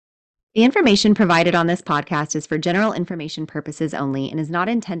The information provided on this podcast is for general information purposes only and is not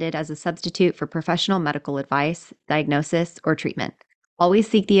intended as a substitute for professional medical advice, diagnosis, or treatment. Always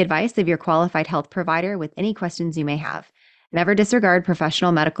seek the advice of your qualified health provider with any questions you may have. Never disregard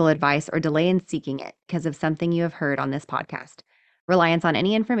professional medical advice or delay in seeking it because of something you have heard on this podcast. Reliance on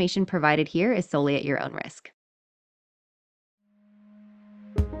any information provided here is solely at your own risk.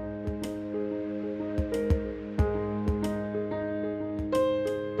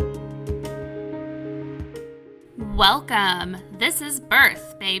 Welcome! This is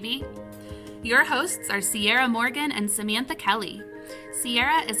Birth, baby. Your hosts are Sierra Morgan and Samantha Kelly.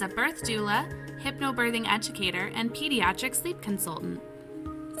 Sierra is a birth doula, hypnobirthing educator, and pediatric sleep consultant.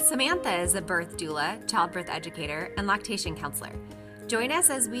 Samantha is a birth doula, childbirth educator, and lactation counselor. Join us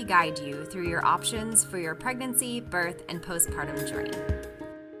as we guide you through your options for your pregnancy, birth, and postpartum journey.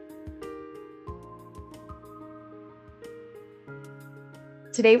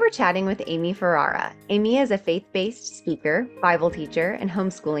 Today we're chatting with Amy Ferrara. Amy is a faith-based speaker, Bible teacher, and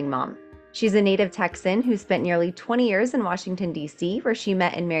homeschooling mom. She's a native Texan who spent nearly 20 years in Washington, D.C., where she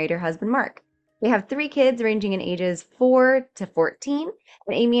met and married her husband, Mark. They have 3 kids ranging in ages 4 to 14,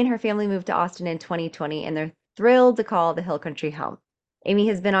 and Amy and her family moved to Austin in 2020, and they're thrilled to call the Hill Country home. Amy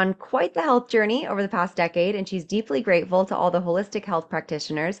has been on quite the health journey over the past decade, and she's deeply grateful to all the holistic health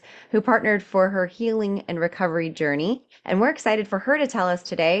practitioners who partnered for her healing and recovery journey. And we're excited for her to tell us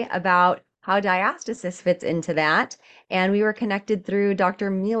today about how diastasis fits into that. And we were connected through Dr.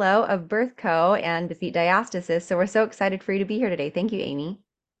 Milo of Birth Co. and Defeat Diastasis. So we're so excited for you to be here today. Thank you, Amy.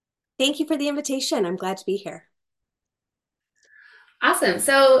 Thank you for the invitation. I'm glad to be here. Awesome.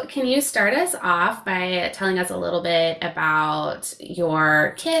 So, can you start us off by telling us a little bit about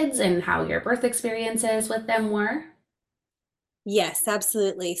your kids and how your birth experiences with them were? Yes,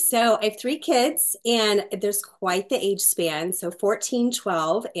 absolutely. So I have 3 kids and there's quite the age span. So 14,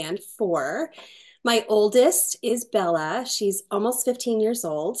 12, and 4. My oldest is Bella. She's almost 15 years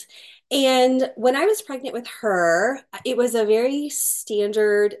old. And when I was pregnant with her, it was a very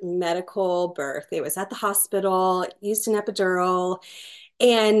standard medical birth. It was at the hospital, used an epidural.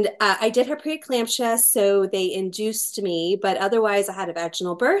 And I did have preeclampsia, so they induced me, but otherwise I had a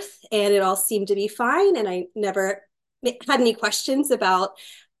vaginal birth and it all seemed to be fine. And I never had any questions about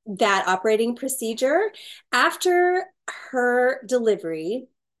that operating procedure. After her delivery,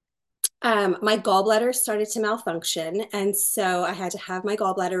 my gallbladder started to malfunction. And so I had to have my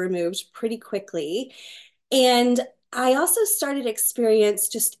gallbladder removed pretty quickly. And I also started to experience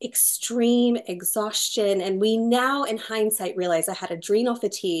just extreme exhaustion. And we now, in hindsight, realize I had adrenal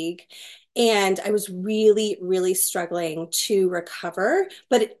fatigue and I was really, really struggling to recover.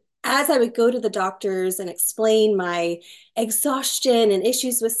 But as I would go to the doctors and explain my exhaustion and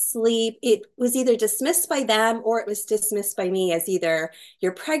issues with sleep, it was either dismissed by them or it was dismissed by me as either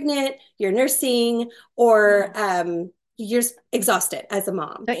you're pregnant, you're nursing, or you're exhausted as a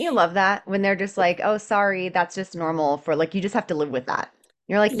mom. Don't you love that when they're just like, oh, sorry, that's just normal for like, you just have to live with that.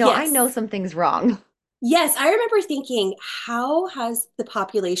 You're like, no, I know Yes. something's wrong. Yes, I remember thinking, how has the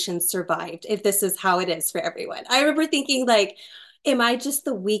population survived if this is how it is for everyone? I remember thinking, like, am I just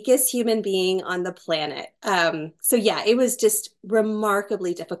the weakest human being on the planet? So yeah, it was just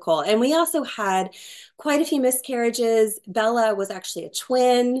remarkably difficult. And we also had quite a few miscarriages. Bella was actually a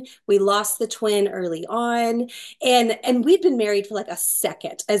twin. We lost the twin early on. And we'd been married for like a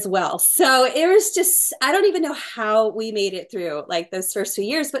second as well. So it was just, I don't even know how we made it through like those first few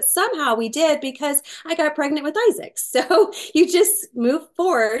years, but somehow we did because I got pregnant with Isaac. So you just move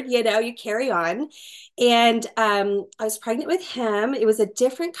forward, you carry on. And I was pregnant with him. It was a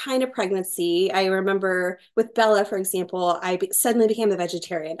different kind of pregnancy. I remember with Bella, for example, suddenly became a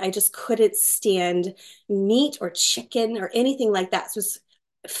vegetarian. I just couldn't stand meat or chicken or anything like that. So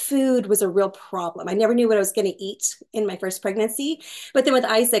food was a real problem. I never knew what I was going to eat in my first pregnancy. But then with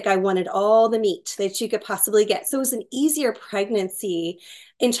Isaac, I wanted all the meat that you could possibly get. So it was an easier pregnancy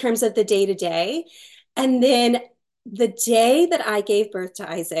in terms of the day to day. And then the day that I gave birth to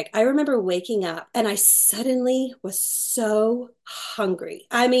Isaac, I remember waking up and I suddenly was so hungry.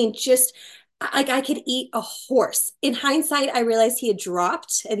 I mean, just like I could eat a horse. In hindsight, I realized he had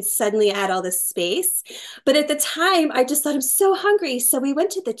dropped and suddenly I had all this space. But at the time, I just thought I'm so hungry. So we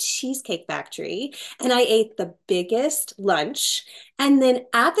went to the Cheesecake Factory and I ate the biggest lunch. And then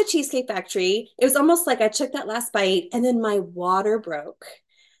at the Cheesecake Factory, it was almost like I took that last bite and then my water broke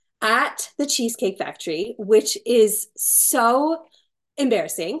at the Cheesecake Factory, which is so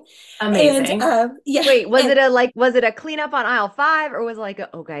embarrassing. And Amazing. yeah, Wait, and was it a cleanup on aisle 5 or was it like,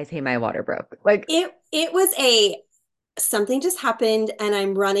 oh guys, hey, my water broke? Like, it was a something just happened and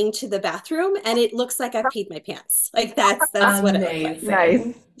I'm running to the bathroom and it looks like I've peed my pants. Like that's what it looked like. Nice.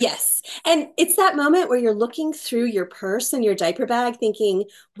 Amazing. Yes. And it's that moment where you're looking through your purse and your diaper bag thinking,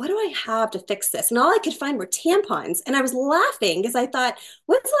 what do I have to fix this? And all I could find were tampons. And I was laughing because I thought,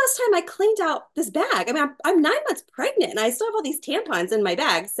 when's the last time I cleaned out this bag? I mean, I'm 9 months pregnant and I still have all these tampons in my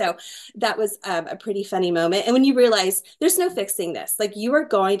bag. So that was a pretty funny moment. And when you realize there's no fixing this, like you are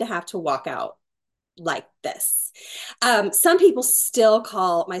going to have to walk out like this. Some people still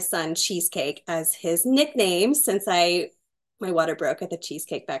call my son Cheesecake as his nickname since I my water broke at the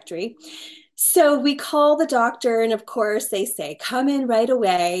Cheesecake Factory. So we call the doctor, and of course, they say, come in right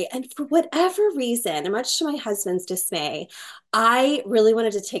away. And for whatever reason, and much to my husband's dismay, I really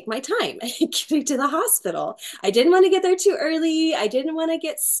wanted to take my time getting to the hospital. I didn't want to get there too early. I didn't want to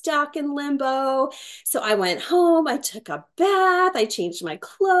get stuck in limbo. So I went home. I took a bath. I changed my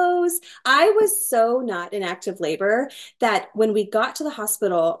clothes. I was so not in active labor that when we got to the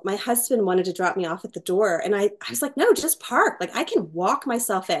hospital, my husband wanted to drop me off at the door. And I was like, no, just park. Like I can walk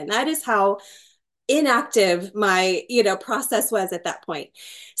myself in. That is how inactive my process was at that point.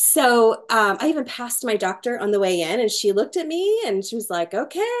 So I even passed my doctor on the way in and she looked at me and she was like,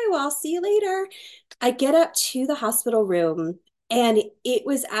 okay, well, I'll see you later. I get up to the hospital room and it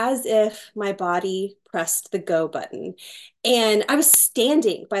was as if my body pressed the go button. And I was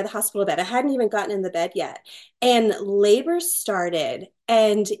standing by the hospital bed. I hadn't even gotten in the bed yet. And labor started.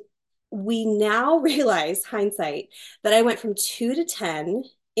 And we now realize, hindsight, that I went from 2 to 10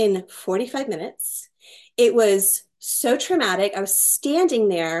 in 45 minutes. It was so traumatic. I was standing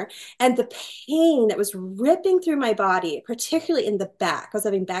there, and the pain that was ripping through my body, particularly in the back, I was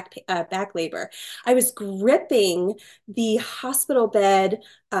having back labor. I was gripping the hospital bed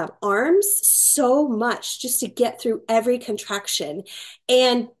arms so much just to get through every contraction.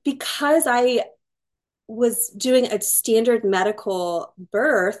 And because I was doing a standard medical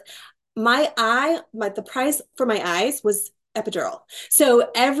birth, the price for my eyes was epidural. So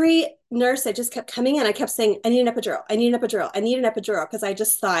every nurse that just kept coming in, I kept saying, I need an epidural. I need an epidural. I need an epidural. Because I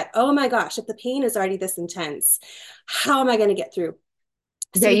just thought, oh my gosh, if the pain is already this intense, how am I going to get through?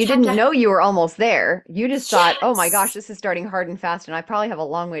 Yeah, So we you kept, didn't know you were almost there. You just thought, oh my gosh, yes. this is starting hard and fast, and I probably have a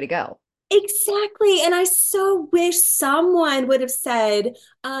long way to go. Exactly. And I so wish someone would have said,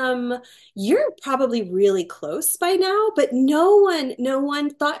 you're probably really close by now, but no one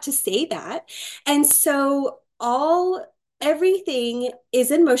thought to say that. And so everything is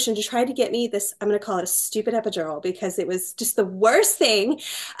in motion to try to get me this, I'm going to call it a stupid epidural because it was just the worst thing.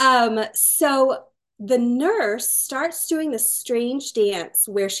 So the nurse starts doing this strange dance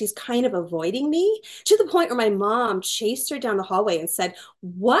where she's kind of avoiding me to the point where my mom chased her down the hallway and said,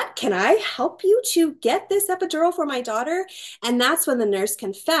 what can I help you to get this epidural for my daughter? And that's when the nurse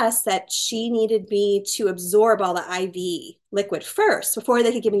confessed that she needed me to absorb all the IV liquid first before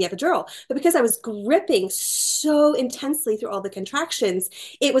they could give me the epidural. But because I was gripping so intensely through all the contractions,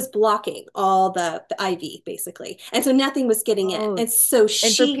 it was blocking all the IV basically. And so nothing was getting in. Oh, And so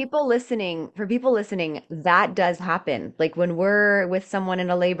and for people listening, that does happen. Like when we're with someone in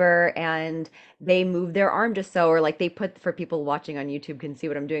a labor and they move their arm just so, or like they put, for people watching on YouTube can see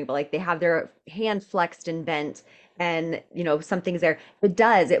what I'm doing, but like they have their hand flexed and bent and something's there.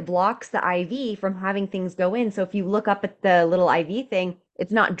 It blocks the IV from having things go in. So if you look up at the little IV thing,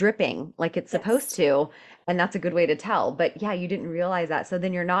 it's not dripping like it's supposed yes. to. And that's a good way to tell. But yeah, you didn't realize that. So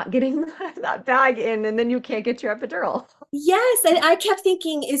then you're not getting that bag in and then you can't get your epidural. Yes, and I kept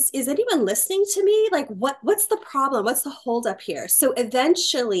thinking, is anyone listening to me? Like, what's the problem? What's the holdup here? So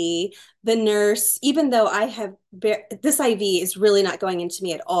eventually, the nurse, even though this IV is really not going into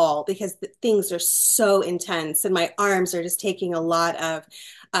me at all because things are so intense and my arms are just taking a lot of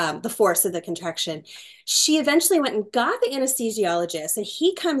the force of the contraction. She eventually went and got the anesthesiologist, and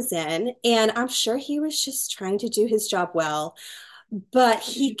he comes in, and I'm sure he was just trying to do his job well, but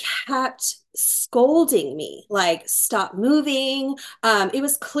he kept scolding me like stop moving. It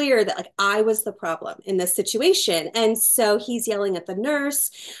was clear that like I was the problem in this situation, and so he's yelling at the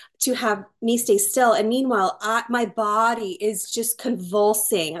nurse to have me stay still, and meanwhile my body is just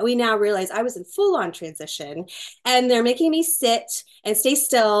convulsing. We now realize I was in full on transition, and they're making me sit and stay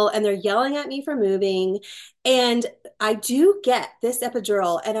still, and they're yelling at me for moving. And I do get this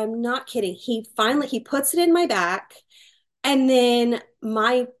epidural, and I'm not kidding, he puts it in my back, and then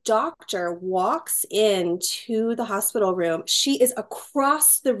my doctor walks into the hospital room. She is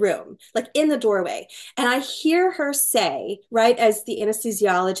across the room, like in the doorway. And I hear her say, right as the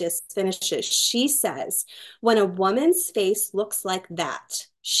anesthesiologist finishes, she says, when a woman's face looks like that,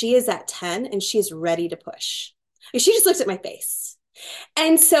 she is at 10 and she is ready to push. And she just looks at my face.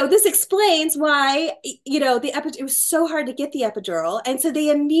 And so this explains why, it was so hard to get the epidural. And so they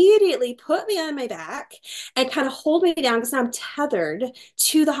immediately put me on my back and kind of hold me down because now I'm tethered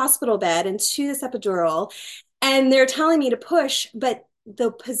to the hospital bed and to this epidural. And they're telling me to push, but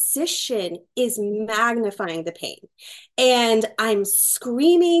the position is magnifying the pain. And I'm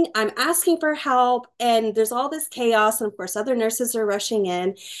screaming, I'm asking for help, and there's all this chaos. And of course, other nurses are rushing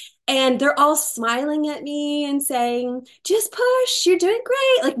in. And they're all smiling at me and saying, just push, you're doing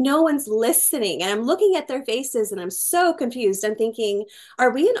great. Like no one's listening. And I'm looking at their faces and I'm so confused. I'm thinking,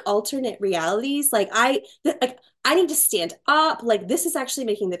 are we in alternate realities? I need to stand up. Like this is actually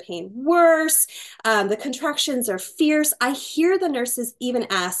making the pain worse. The contractions are fierce. I hear the nurses even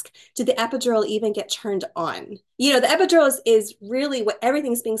ask, did the epidural even get turned on? The epidural is really what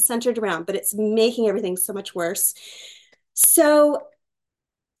everything's being centered around, but it's making everything so much worse. So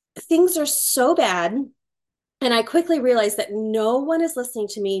things are so bad. And I quickly realized that no one is listening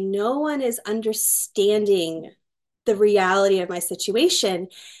to me. No one is understanding the reality of my situation.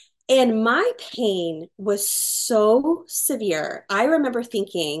 And my pain was so severe. I remember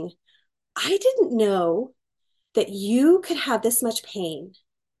thinking, I didn't know that you could have this much pain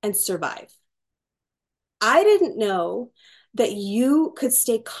and survive. I didn't know that you could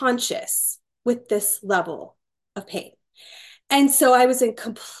stay conscious with this level of pain. And so I was in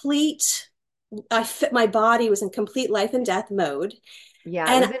complete my body was in complete life and death mode. Yeah,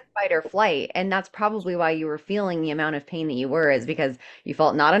 it was And in fight or flight. And that's probably why you were feeling the amount of pain that you were, is because you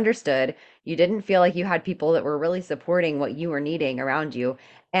felt not understood. You didn't feel like you had people that were really supporting what you were needing around you.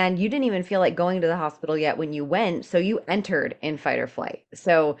 And you didn't even feel like going to the hospital yet when you went. So you entered in fight or flight.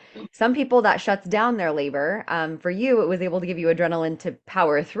 So some people that shuts down their labor. For you, it was able to give you adrenaline to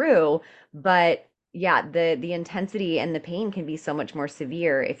power through. But yeah, the intensity and the pain can be so much more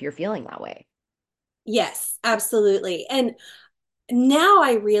severe if you're feeling that way. yes, absolutely. And now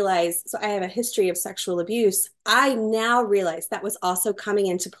I realize, so I have a history of sexual abuse. I now realize that was also coming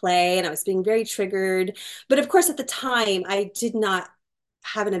into play and I was being very triggered. But of course, at the time, I did not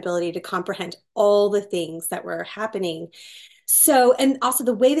have an ability to comprehend all the things that were happening. So, and also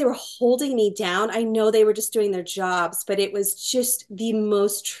the way they were holding me down, I know they were just doing their jobs, but it was just the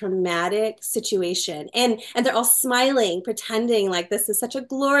most traumatic situation. And they're all smiling, pretending like this is such a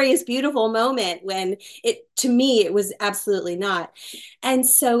glorious, beautiful moment when to me it was absolutely not. And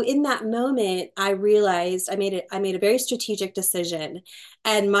so in that moment, I realized I made a very strategic decision.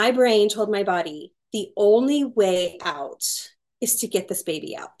 And my brain told my body, the only way out is to get this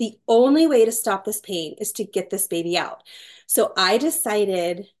baby out. The only way to stop this pain is to get this baby out. So I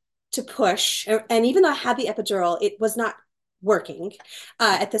decided to push, and even though I had the epidural, it was not working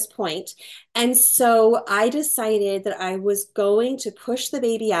at this point. And so I decided that I was going to push the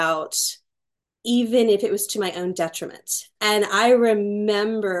baby out, even if it was to my own detriment. And I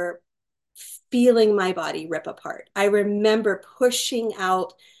remember feeling my body rip apart. I remember pushing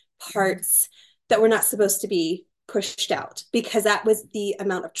out parts that were not supposed to be pushed out because that was the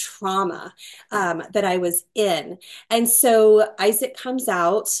amount of trauma that I was in. And so Isaac comes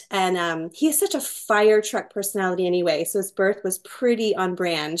out, and he is such a fire truck personality anyway. So his birth was pretty on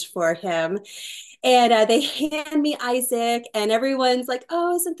brand for him. And they hand me Isaac, and everyone's like,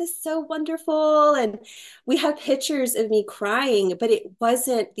 oh, isn't this so wonderful? And we have pictures of me crying, but it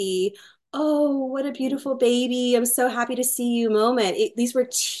wasn't the, oh, what a beautiful baby. I'm so happy to see you moment. These were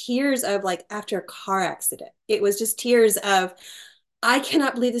tears of like after a car accident. It was just tears of, I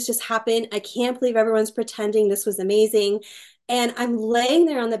cannot believe this just happened. I can't believe everyone's pretending this was amazing. And I'm laying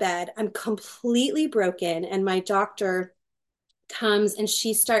there on the bed. I'm completely broken. And my doctor comes and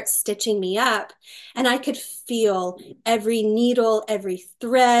she starts stitching me up, and I could feel every needle, every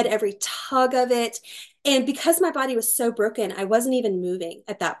thread, every tug of it. And because my body was so broken, I wasn't even moving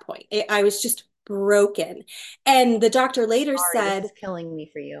at that point. I was just broken. And the doctor later Sorry, this said, is killing me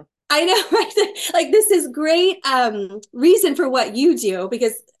for you. I know, right? Like this is great reason for what you do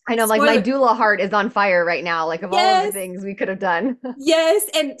because I know, like my spoiler, doula heart is on fire right now, like of all of the yes, things we could have done. yes.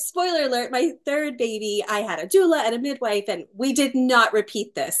 And spoiler alert, my third baby, I had a doula and a midwife, and we did not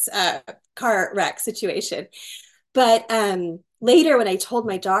repeat this car wreck situation. But later, when I told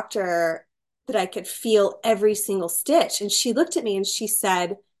my doctor that I could feel every single stitch, and she looked at me and she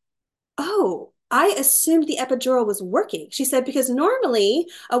said, oh, I assumed the epidural was working. She said, because normally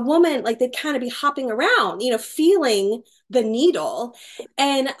a woman, like they'd kind of be hopping around, feeling the needle.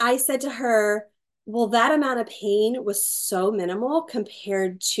 And I said to her, well, that amount of pain was so minimal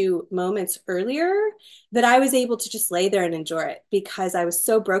compared to moments earlier that I was able to just lay there and endure it because I was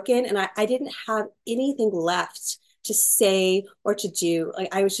so broken and I didn't have anything left to say or to do.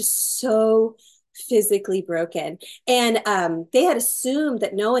 Like I was just so physically broken. And they had assumed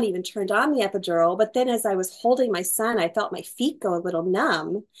that no one even turned on the epidural. But then as I was holding my son, I felt my feet go a little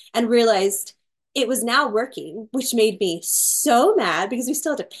numb and realized it was now working, which made me so mad because we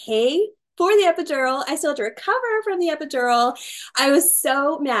still had to pay for the epidural. I still had to recover from the epidural. I was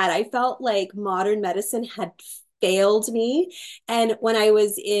so mad. I felt like modern medicine had failed me. And when I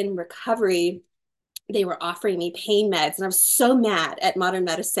was in recovery, they were offering me pain meds and I was so mad at modern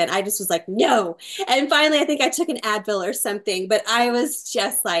medicine. I just was like, no. And finally, I think I took an Advil or something, but I was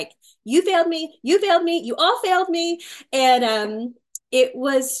just like, you failed me, you failed me, you all failed me. And it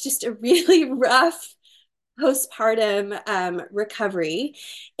was just a really rough postpartum recovery.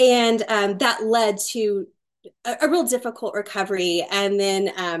 And that led to a real difficult recovery. And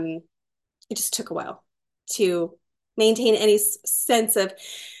then it just took a while to maintain any sense of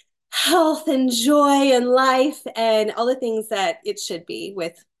health and joy and life and all the things that it should be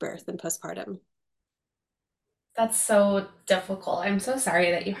with birth and postpartum. That's so difficult. I'm so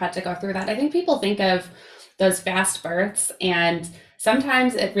sorry that you had to go through that. I think people think of those fast births, and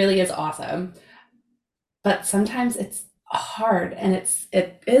sometimes it really is awesome, but sometimes it's hard and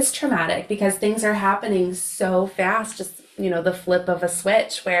it is traumatic because things are happening so fast, just the flip of a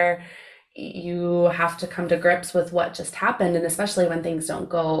switch where you have to come to grips with what just happened, and especially when things don't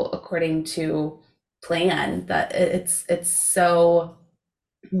go according to plan, that it's so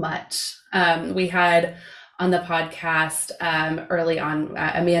much. We had on the podcast early on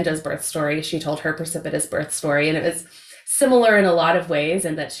Amanda's birth story. She told her precipitous birth story, and it was similar in a lot of ways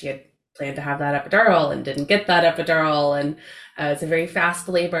in that she had planned to have that epidural and didn't get that epidural, and it's a very fast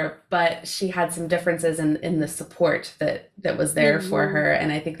labor, but she had some differences in the support that was there for her,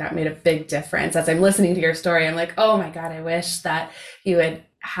 and I think that made a big difference. As I'm listening to your story, I'm like, oh my God, I wish that you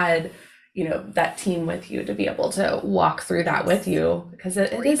had that team with you to be able to walk through that with you, because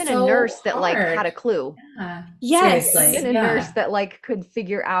it Or is even a so nurse that like had hard. a clue. Yeah, Yes. Even seriously. a nurse Yeah. that like could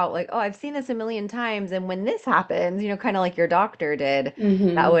figure out like, oh, I've seen this a million times, and when this happens, kind of like your doctor did, that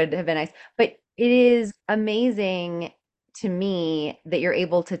Hmm. would have been nice. But it is amazing to me that you're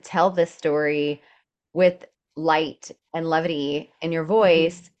able to tell this story with light and levity in your Hmm.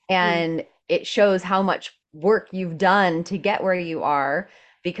 voice, and it shows how much work you've done to get where you are,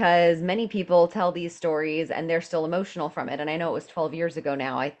 because many people tell these stories and they're still emotional from it. And I know it was 12 years ago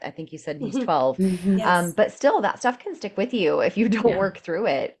now. I think you said he's 12. Hmm. Yes. But still, that stuff can stick with you if you don't Yeah. work through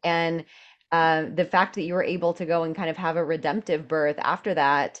it. And the fact that you were able to go and kind of have a redemptive birth after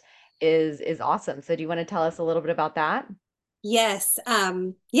that is awesome. So, do you want to tell us a little bit about that? Yes.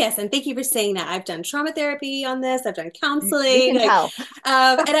 Yes. And thank you for saying that. I've done trauma therapy on this. I've done We counseling. can tell.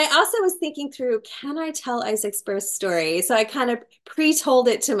 And I also was thinking through, can I tell Isaac's birth story? So I kind of pre-told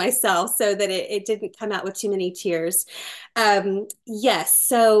it to myself so that it didn't come out with too many tears. Yes.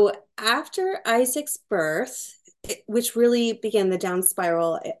 So after Isaac's birth, which really began the down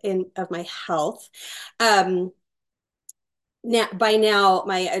spiral of my health, um, now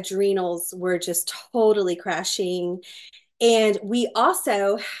my adrenals were just totally crashing, and we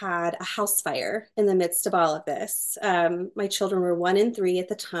also had a house fire in the midst of all of this. My children were 1 and 3 at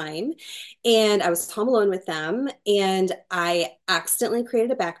the time, and I was home alone with them. And I accidentally created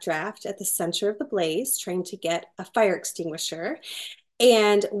a backdraft at the center of the blaze, trying to get a fire extinguisher.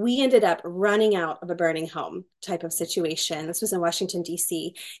 And we ended up running out of a burning home type of situation. This was in Washington,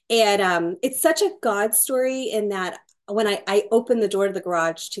 D.C. And it's such a God story in that when I opened the door to the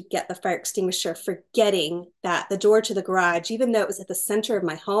garage to get the fire extinguisher, forgetting that the door to the garage, even though it was at the center of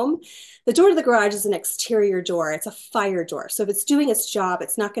my home, the door to the garage is an exterior door. It's a fire door. So if it's doing its job,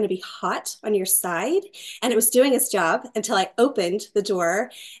 it's not going to be hot on your side. And it was doing its job until I opened the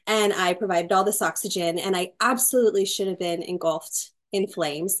door and I provided all this oxygen. And I absolutely should have been engulfed in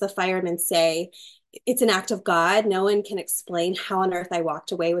flames. The firemen say it's an act of God. No one can explain how on earth I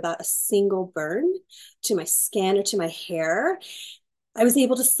walked away without a single burn to my skin or to my hair. I was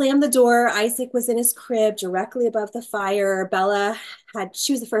able to slam the door. Isaac was in his crib directly above the fire.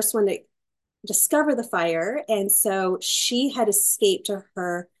 She was the first one to discover the fire. And so she had escaped to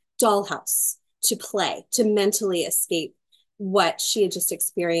her dollhouse to play, to mentally escape what she had just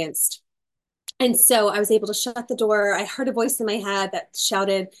experienced. And so I was able to shut the door. I heard a voice in my head that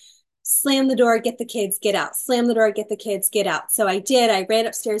shouted, slam the door, get the kids, get out. Slam the door, get the kids, get out. So I did. I ran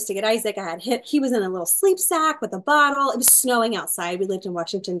upstairs to get Isaac. He was in a little sleep sack with a bottle. It was snowing outside. We lived in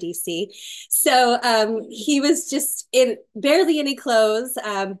Washington, D.C. So he was just in barely any clothes.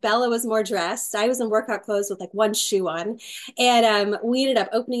 Bella was more dressed. I was in workout clothes with like one shoe on. And we ended up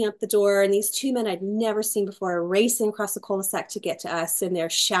opening up the door, and these two men I'd never seen before are racing across the cul-de-sac to get to us. And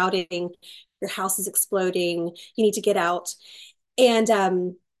they're shouting, your house is exploding. You need to get out.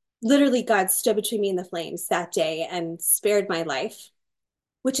 And literally God stood between me and the flames that day and spared my life,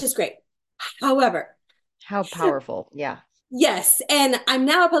 which is great. However, How powerful. Yeah. yes, and I'm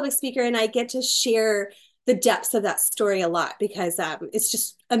now a public speaker and I get to share the depths of that story a lot because it's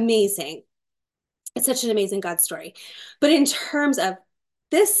just amazing. It's such an amazing God story. But in terms of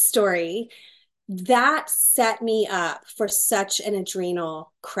this story, that set me up for such an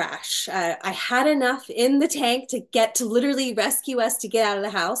adrenal crash. I had enough in the tank to get to literally rescue us to get out of the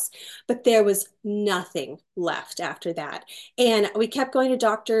house, but there was nothing left after that. And we kept going to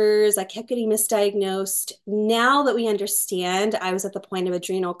doctors. I kept getting misdiagnosed. Now that we understand I was at the point of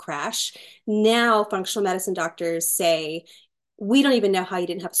adrenal crash, now functional medicine doctors say, we don't even know how you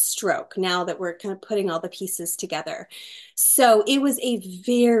didn't have a stroke now that we're kind of putting all the pieces together. So it was a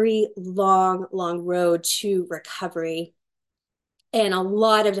very long, long road to recovery. And a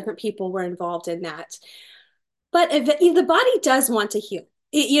lot of different people were involved in that. But if the body does want to heal.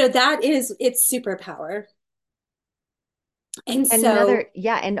 That is its superpower. And And another, so,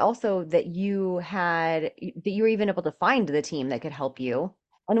 yeah, and also that you were even able to find the team that could help you.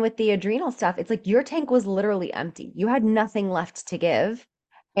 And with the adrenal stuff, it's like your tank was literally empty. You had nothing left to give.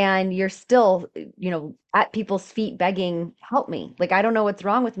 And you're still, at people's feet begging, help me. Like, I don't know what's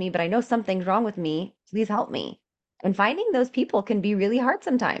wrong with me, but I know something's wrong with me. Please help me. And finding those people can be really hard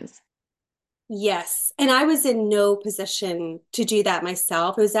sometimes. yes. And I was in no position to do that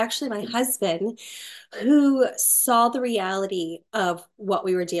myself. It was actually my husband who saw the reality of what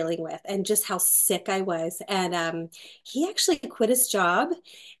we were dealing with and just how sick I was. And he actually quit his job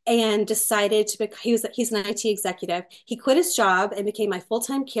and decided to become, he's an IT executive. He quit his job and became my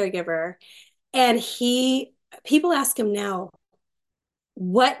full-time caregiver. And people ask him now,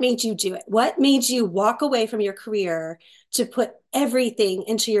 what made you do it? What made you walk away from your career to put everything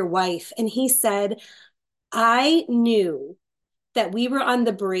into your wife? And he said, I knew that we were on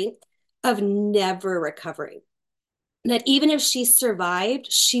the brink of never recovering, that even if she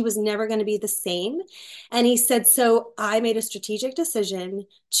survived, she was never going to be the same. And he said, so I made a strategic decision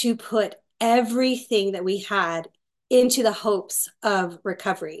to put everything that we had into the hopes of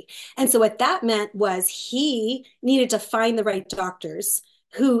recovery. And so what that meant was he needed to find the right doctors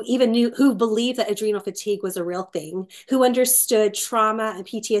who believed that adrenal fatigue was a real thing, who understood trauma and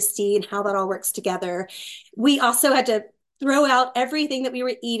PTSD and how that all works together. We also had to throw out everything that we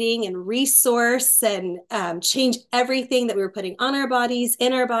were eating and resource and change everything that we were putting on our bodies,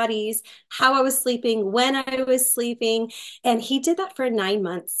 in our bodies, how I was sleeping, when I was sleeping. And he did that for 9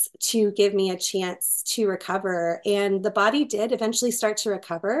 months to give me a chance to recover. And the body did eventually start to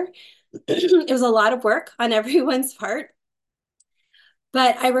recover. It was a lot of work on everyone's part,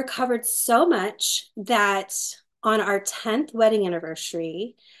 but I recovered so much that on our 10th wedding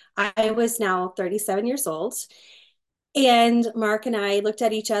anniversary, I was now 37 years old. And Mark and I looked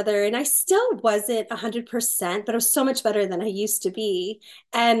at each other, and I still wasn't 100%, but I was so much better than I used to be.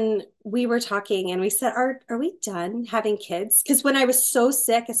 And we were talking, and we said, are we done having kids? Because when I was so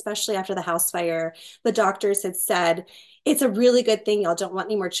sick, especially after the house fire, the doctors had said, it's a really good thing y'all don't want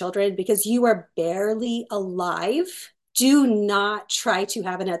any more children because you are barely alive. Do not try to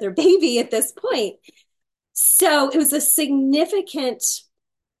have another baby at this point. So it was a significant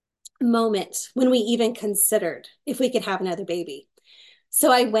moment when we even considered if we could have another baby.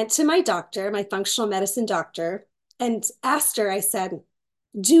 So I went to my doctor, my functional medicine doctor, and asked her, I said,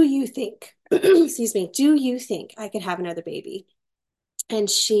 do you think, excuse me, do you think I could have another baby? And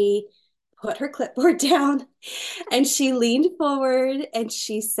she put her clipboard down and she leaned forward and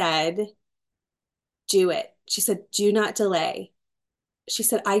she said, do it. She said, do not delay. She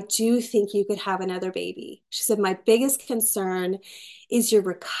said, I do think you could have another baby. She said, my biggest concern is your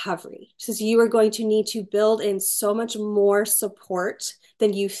recovery. She says, you are going to need to build in so much more support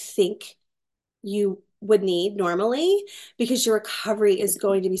than you think you would need normally because your recovery is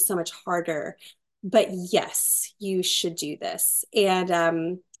going to be so much harder. But yes, you should do this.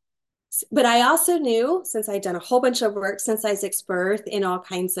 But I also knew, since I'd done a whole bunch of work since Isaac's birth in all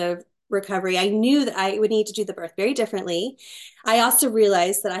kinds of recovery, I knew that I would need to do the birth very differently. I also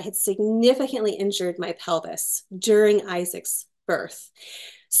realized that I had significantly injured my pelvis during Isaac's birth.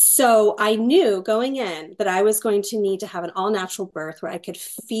 So I knew going in that I was going to need to have an all natural birth where I could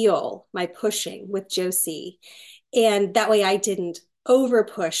feel my pushing with Josie. And that way I didn't over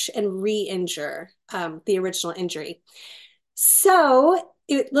push and re injure the original injury. So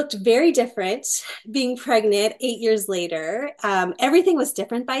it looked very different being pregnant 8 years later. Everything was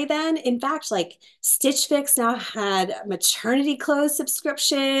different by then. In fact, like Stitch Fix now had maternity clothes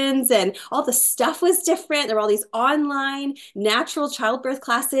subscriptions and all the stuff was different. There were all these online natural childbirth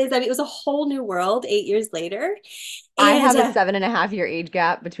classes. I mean, it was a whole new world 8 years later. I And have a 7.5 year age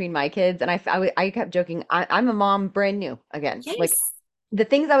gap between my kids, and I kept joking, I'm a mom brand new again. Like yes, the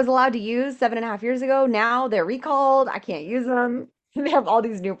things I was allowed to use 7.5 years ago, now they're recalled. I can't use them. They have all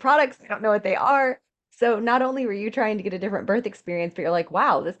these new products. I don't know what they are. So not only were you trying to get a different birth experience, but you're like,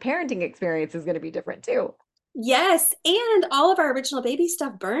 wow, this parenting experience is going to be different too. yes. And all of our original baby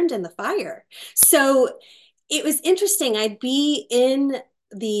stuff burned in the fire. So it was interesting. I'd be in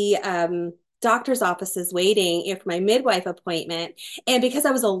the doctor's offices waiting for my midwife appointment. And because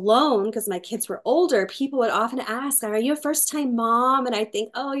I was alone, because my kids were older, people would often ask, are you a first time mom? And I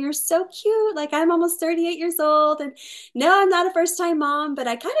think, oh, you're so cute. Like I'm almost 38 years old. And no, I'm not a first time mom, but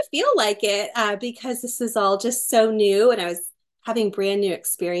I kind of feel like it because this is all just so new. And I was having brand new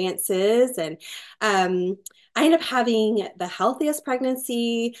experiences. And um, I ended up having the healthiest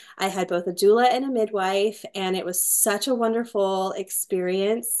pregnancy. I had both a doula and a midwife, and it was such a wonderful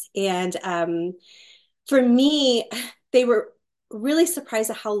experience. And for me, they were really surprised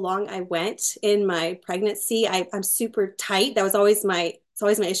at how long I went in my pregnancy. I'm super tight. That was always my it's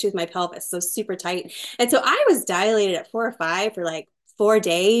always my issue with my pelvis, so super tight. And so I was dilated at 4 or 5 for like 4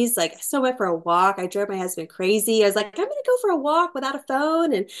 days. Like I still went for a walk. I drove my husband crazy. I was like, I'm gonna go for a walk without a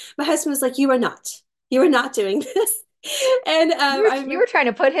phone. And my husband was like, you are not. You are not doing this. And I You were remember trying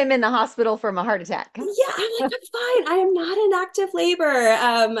to put him in the hospital from a heart attack. yeah, I'm like, I'm fine. I am not in active labor.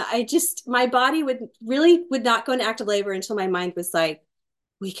 I just my body would not go into active labor until my mind was like,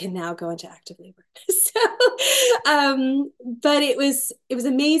 we can now go into active labor. But it was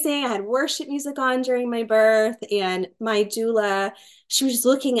amazing. I had worship music on during my birth, and my doula, she was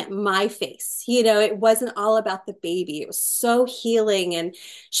looking at my face. It wasn't all about the baby. It was so healing, and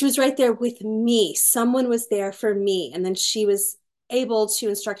she was right there with me. Someone was there for me, and then she was able to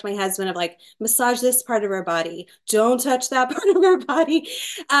instruct my husband of like massage this part of her body, don't touch that part of her body.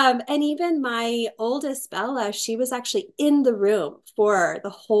 And even my oldest Bella, she was actually in the room for the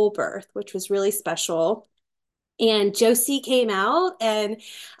whole birth, which was really special. And Josie came out, and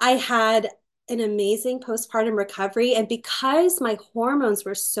I had an amazing postpartum recovery. And because my hormones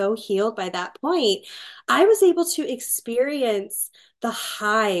were so healed by that point, I was able to experience the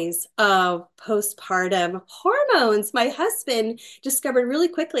highs of postpartum hormones. My husband discovered really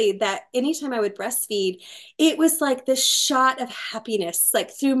quickly that anytime I would breastfeed, it was like this shot of happiness, like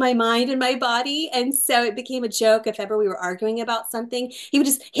through my mind and my body. And so it became a joke. If ever we were arguing about something, he would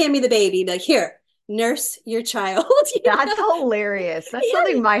just hand me the baby, be like, here, nurse your child. That's hilarious. That's Yeah,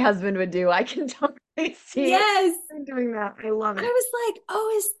 something my husband would do. I can totally see yes. him doing that. I love I it. was like,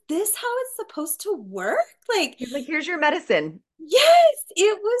 oh, is this how it's supposed to work? Like, He's like, here's your medicine. yes,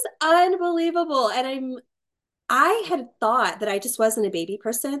 it was unbelievable. And I had thought that I just wasn't a baby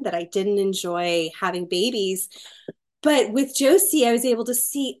person, that I didn't enjoy having babies. But with Josie, I was able to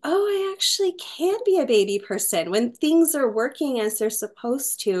see, oh, I actually can be a baby person when things are working as they're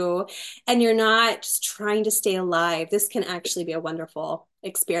supposed to, and you're not just trying to stay alive. This can actually be a wonderful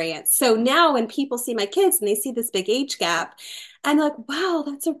experience. So now when people see my kids and they see this big age gap, I'm like, wow,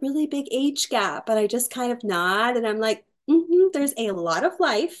 that's a really big age gap. And I just kind of nod and I'm like, there's a lot of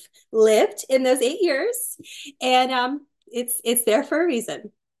life lived in those 8 years. And it's there for a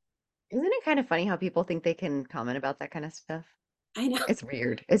reason. Isn't it kind of funny how people think they can comment about that kind of stuff? I know. It's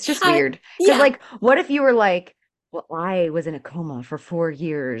weird. It's just weird. Because, Yeah. like, what if you were like, well, I was in a coma for 4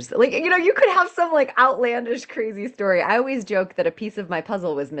 years? Like, you could have some like outlandish, crazy story. I always joke that a piece of my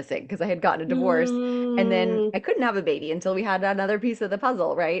puzzle was missing because I had gotten a divorce and then Mm, I couldn't have a baby until we had another piece of the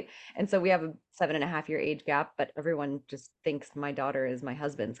puzzle, right? And so we have a 7.5 year age gap, but everyone just thinks my daughter is my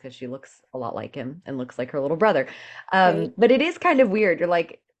husband's because she looks a lot like him and looks like her little brother. right. But it is kind of weird. You're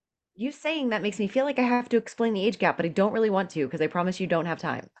like, you saying that makes me feel like I have to explain the age gap, but I don't really want to because I promise you don't have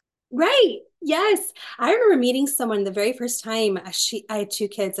time. Right. Yes. I remember meeting someone the very first time. I had 2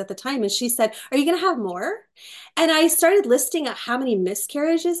 kids at the time, and she said, are you going to have more? And I started listing out how many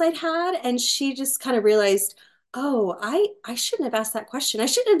miscarriages I'd had, and she just kind of realized, oh, I shouldn't have asked that question. I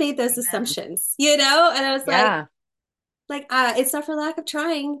shouldn't have made those Amen. assumptions. And I was Yeah, it's not for lack of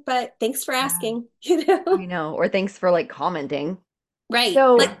trying, but thanks for yeah, asking, I know. Or thanks for like commenting. Right.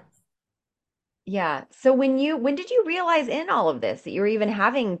 So, yeah. So when did you realize in all of this that you were even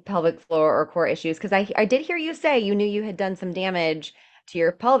having pelvic floor or core issues? Because I did hear you say you knew you had done some damage to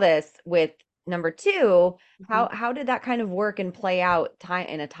your pelvis with number two. Mhm. How did that kind of work and play out time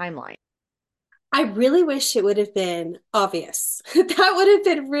in a timeline? I really wish it would have been obvious. That would have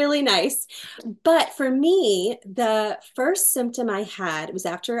been really nice. But for me, the first symptom I had was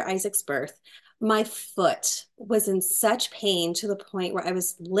after Isaac's birth. My foot was in such pain to the point where I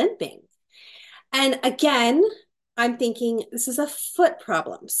was limping. And again, I'm thinking this is a foot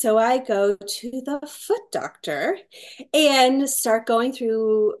problem. So I go to the foot doctor and start going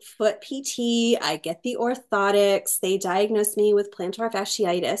through foot PT. I get the orthotics. They diagnose me with plantar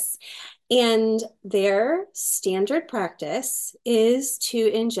fasciitis. And their standard practice is to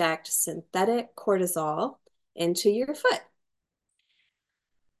inject synthetic cortisol into your foot,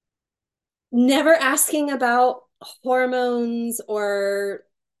 never asking about hormones or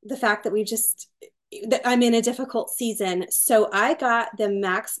the fact that that I'm in a difficult season. So I got the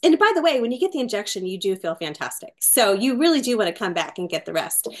max. And by the way, when you get the injection, you do feel fantastic. So you really do want to come back and get the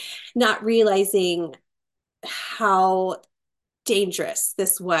rest, not realizing how dangerous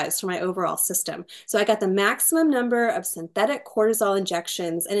this was for my overall system. So I got the maximum number of synthetic cortisol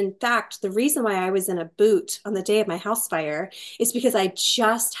injections. And in fact, the reason why I was in a boot on the day of my house fire is because I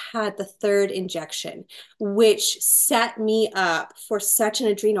just had the third injection, which set me up for such an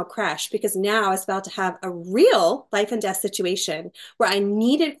adrenal crash because now I was about to have a real life and death situation where I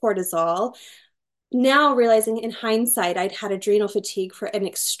needed cortisol. Now realizing in hindsight, I'd had adrenal fatigue for an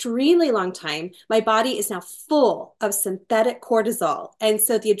extremely long time. My body is now full of synthetic cortisol. And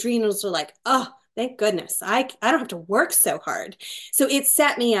so the adrenals are like, oh, thank goodness. I don't have to work so hard. So it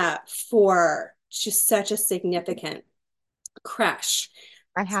set me up for just such a significant crash.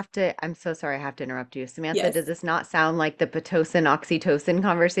 I'm so sorry, I have to interrupt you. Samantha, Yes. does this not sound like the Pitocin oxytocin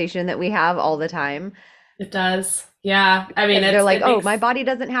conversation that we have all the time? It does. Yeah. I mean, Because they're like, it oh, makes, my body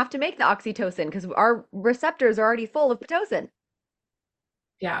doesn't have to make the oxytocin because our receptors are already full of Pitocin.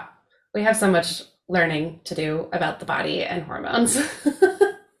 yeah, we have so much learning to do about the body and hormones.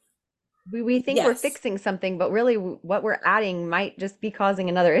 We think we're Yes. fixing something, but really what we're adding might just be causing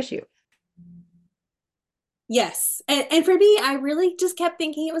another issue. Yes. And for me, I really just kept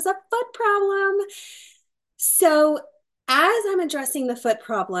thinking it was a foot problem. So, as I'm addressing the foot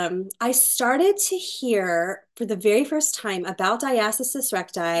problem, I started to hear for the very first time about diastasis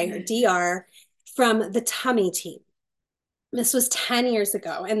recti or DR from the tummy team. This was 10 years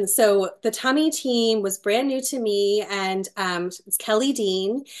ago. And so the tummy team was brand new to me, and it's Kelly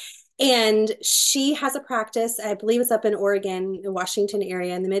Dean. And she has a practice, I believe it's up in Oregon, the Washington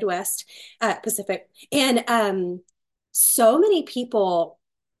area in the Midwest, Pacific. And so many people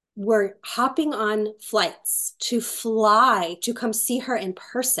were hopping on flights to fly to come see her in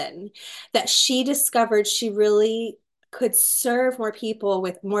person that she discovered she really could serve more people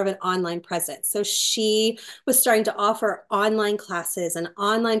with more of an online presence. So she was starting to offer online classes and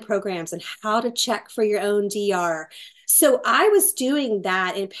online programs and how to check for your own DR. So I was doing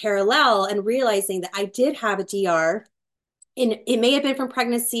that in parallel and realizing that I did have a DR, and it may have been from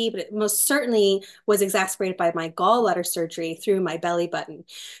pregnancy, but it most certainly was exacerbated by my gallbladder surgery through my belly button.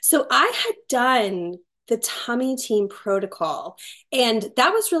 So I had done the tummy team protocol, and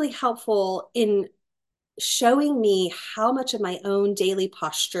that was really helpful in showing me how much of my own daily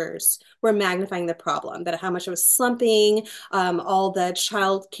postures were magnifying the problem, that how much I was slumping, all the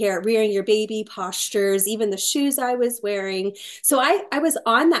child care, rearing your baby postures, even the shoes I was wearing. So I was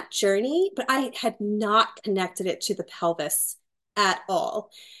on that journey, but I had not connected it to the pelvis at all.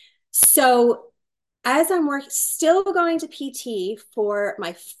 So as I'm still going to PT for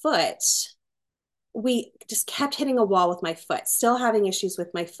my foot, we just kept hitting a wall with my foot, still having issues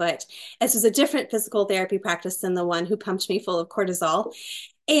with my foot. This was a different physical therapy practice than the one who pumped me full of cortisol.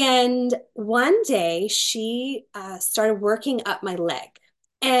 And one day she started working up my leg.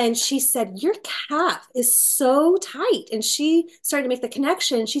 And she said, your calf is so tight. And she started to make the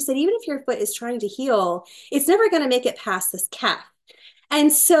connection. She said, even if your foot is trying to heal, it's never going to make it past this calf.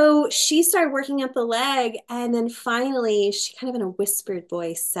 And so she started working up the leg. And then finally, she kind of in a whispered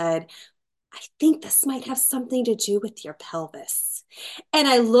voice said, I think this might have something to do with your pelvis. And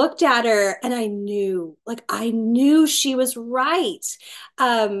I looked at her and I knew she was right.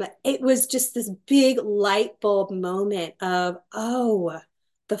 It was just this big light bulb moment of, oh,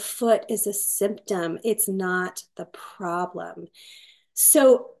 the foot is a symptom. It's not the problem.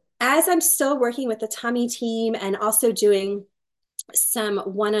 So as I'm still working with the tummy team and also doing some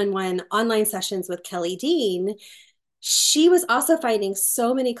one-on-one online sessions with Kelly Dean, she was also finding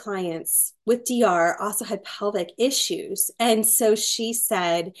so many clients with DR also had pelvic issues. And so she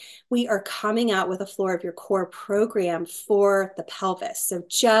said, we are coming out with a floor of your core program for the pelvis. So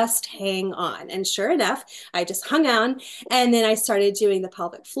just hang on. And sure enough, I just hung on. And then I started doing the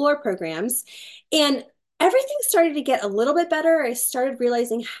pelvic floor programs. And everything started to get a little bit better. I started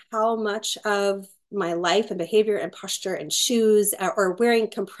realizing how much of my life and behavior and posture and shoes or wearing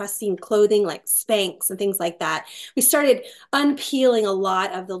compressing clothing like Spanx and things like that. We started unpeeling a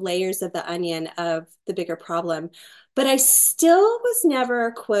lot of the layers of the onion of the bigger problem. But I still was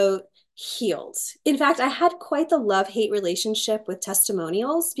never, quote, healed. In fact, I had quite the love-hate relationship with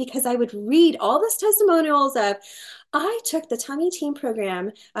testimonials because I would read all these testimonials of, I took the tummy team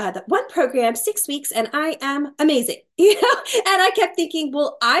program, the one program, 6 weeks, and I am amazing. And I kept thinking,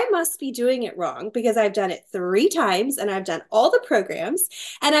 well, I must be doing it wrong because I've done it 3 times and I've done all the programs.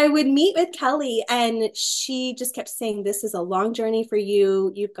 And I would meet with Kelly, and she just kept saying, this is a long journey for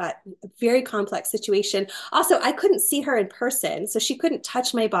you. You've got a very complex situation. Also, I couldn't see her in person, so she couldn't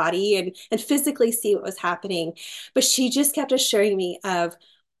touch my body and physically see what was happening. But she just kept assuring me of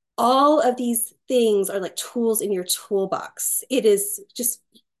all of these things are like tools in your toolbox. It is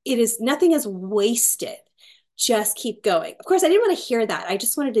nothing is wasted. Just keep going. Of course, I didn't want to hear that. I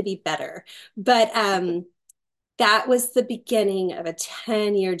just wanted to be better. But that was the beginning of a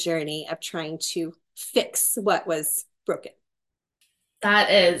 10-year journey of trying to fix what was broken.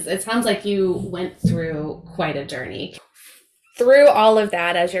 It sounds like you went through quite a journey. Through all of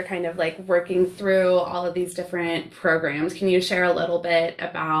that, as you're kind of like working through all of these different programs, can you share a little bit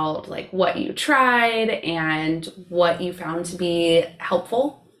about like what you tried and what you found to be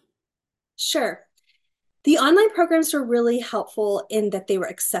helpful? Sure. The online programs were really helpful in that they were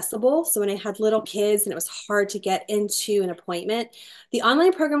accessible. So when I had little kids and it was hard to get into an appointment, the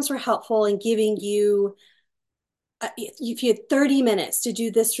online programs were helpful in giving you, if you had 30 minutes to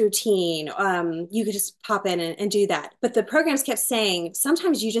do this routine, you could just pop in and do that. But the programs kept saying,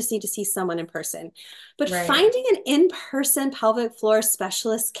 sometimes you just need to see someone in person. But Right. finding an in-person pelvic floor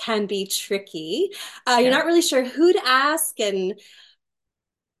specialist can be tricky. You're Yeah. not really sure who to ask and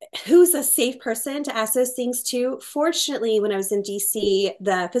who's a safe person to ask those things to. Fortunately, when I was in DC,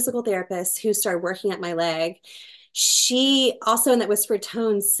 the physical therapist who started working at my leg, she also in that whispered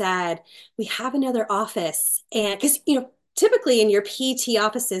tone said, we have another office. And because, typically in your PT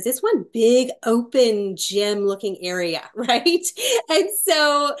offices, it's one big open gym looking area, right? And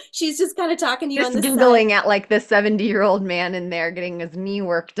so she's just kind of talking to you on Just the side. giggling at like the 70-year-old man in there getting his knee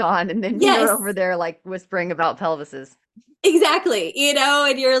worked on, and then you're Yes, over there like whispering about pelvises. exactly,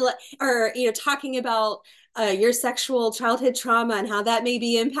 and you're or talking about your sexual childhood trauma and how that may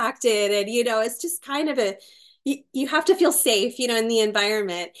be impacted, and it's just kind of you have to feel safe, in the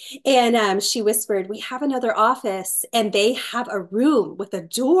environment. And she whispered, "We have another office, and they have a room with a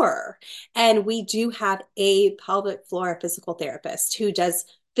door, and we do have a pelvic floor physical therapist who does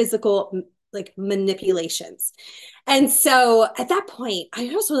physical like manipulations." And so at that point, I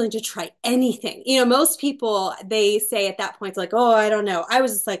was willing to try anything. Most people, they say at that point, like, oh, I don't know. I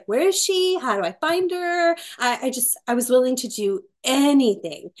was just like, where is she? How do I find her? I was willing to do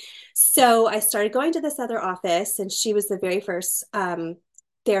anything. So I started going to this other office, and she was the very first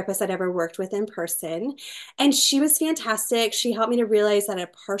therapist I'd ever worked with in person. And she was fantastic. She helped me to realize that I had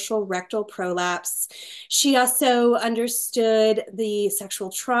a partial rectal prolapse. She also understood the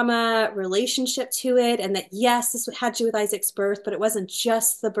sexual trauma relationship to it, and that, yes, this had to do with Isaac's birth, but it wasn't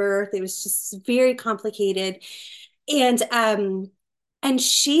just the birth. It was just very complicated. And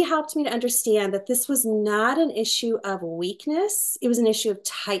she helped me to understand that this was not an issue of weakness, it was an issue of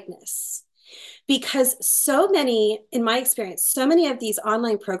tightness. Because so many, in my experience, so many of these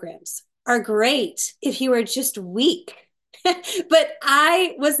online programs are great if you are just weak. But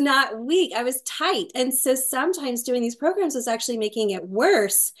I was not weak, I was tight. And so sometimes doing these programs was actually making it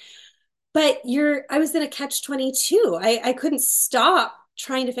worse. But I was in a catch 22. I couldn't stop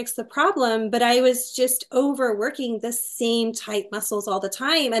trying to fix the problem, but I was just overworking the same tight muscles all the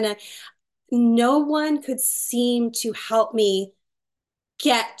time. And no one could seem to help me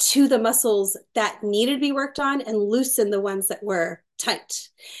get to the muscles that needed to be worked on and loosen the ones that were tight.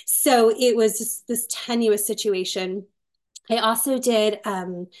 So it was just this tenuous situation. I also did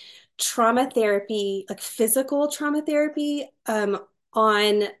trauma therapy, like physical trauma therapy,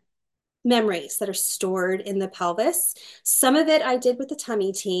 on memories that are stored in the pelvis. Some of it I did with the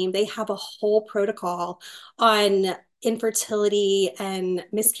tummy team. They have a whole protocol on infertility and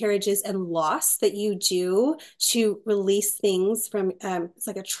miscarriages and loss that you do to release things from it's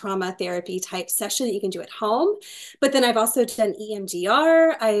like a trauma therapy type session that you can do at home. But then I've also done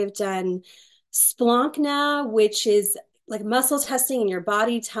EMDR. I've done Splunk now, which is like muscle testing in your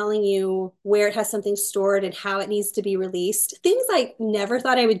body, telling you where it has something stored and how it needs to be released. Things I never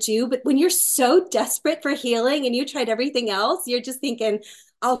thought I would do. But when you're so desperate for healing and you tried everything else, you're just thinking,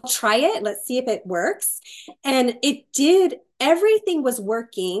 I'll try it. Let's see if it works. And it did. Everything was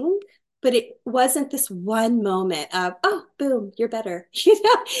working but it wasn't this one moment of, oh, boom, you're better.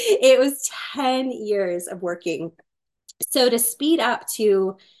 It was 10 years of working. So to speed up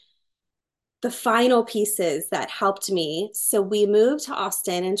to the final pieces that helped me. So we moved to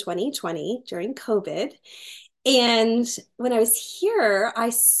Austin in 2020 during COVID. And when I was here,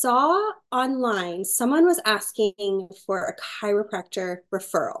 I saw online someone was asking for a chiropractor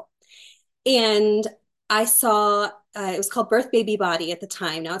referral. And I saw it was called Birth Baby Body at the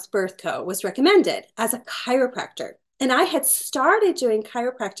time. Now it's Birth Co. was recommended as a chiropractor. And I had started doing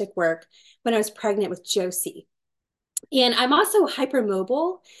chiropractic work when I was pregnant with Josie. And I'm also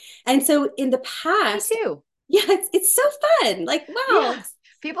hypermobile. And so in the Me past, too. yeah, it's so fun. Like, wow. Yeah.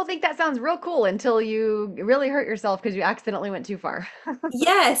 People think that sounds real cool until you really hurt yourself because you accidentally went too far.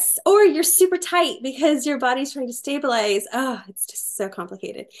 Yes. Or you're super tight because your body's trying to stabilize. Oh, it's just so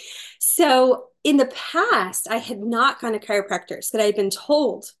complicated. So in the past, I had not gone to chiropractors that I had been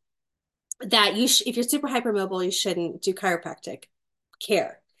told that if you're super hypermobile, you shouldn't do chiropractic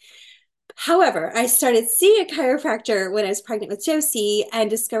care. However, I started seeing a chiropractor when I was pregnant with Josie and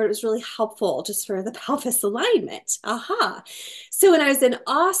discovered it was really helpful just for the pelvis alignment. Aha. So when I was in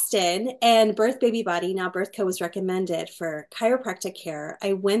Austin and Birth Baby Body, now Birth Co was recommended for chiropractic care,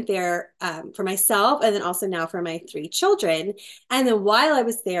 I went there for myself and then also now for my three children. And then while I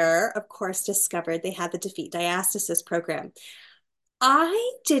was there, of course, discovered they had the Defeat Diastasis program.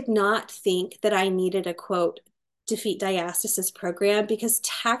 I did not think that I needed a quote defeat diastasis program because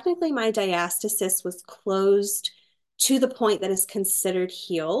technically my diastasis was closed to the point that is considered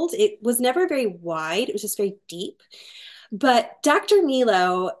healed. It was never very wide, it was just very deep. But Dr.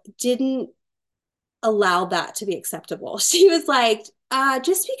 Milo didn't allow that to be acceptable. She was like,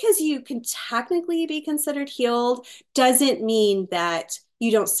 just because you can technically be considered healed doesn't mean that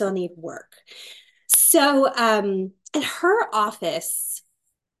you don't still need work. So, in her office,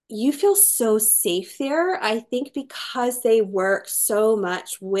 you feel so safe there. I think because they work so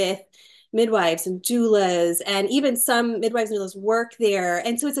much with midwives and doulas, and even some midwives and doulas work there.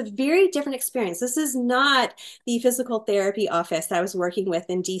 And so it's a very different experience. This is not the physical therapy office that I was working with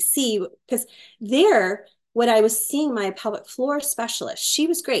in DC, because there, what I was seeing my pelvic floor specialist, she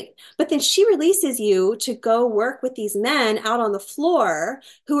was great. But then she releases you to go work with these men out on the floor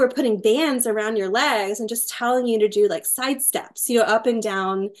who are putting bands around your legs and just telling you to do like side steps, up and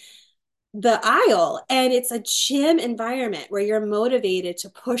down the aisle. And it's a gym environment where you're motivated to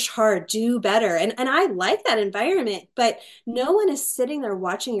push hard, do better. And I like that environment, but no one is sitting there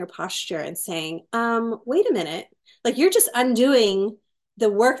watching your posture and saying, wait a minute, like you're just undoing the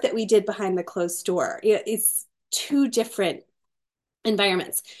work that we did behind the closed door. It's two different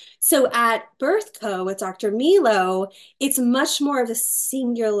environments. So at Birth Co with Dr. Milo, it's much more of a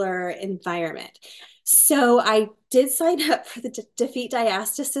singular environment. So I did sign up for the Defeat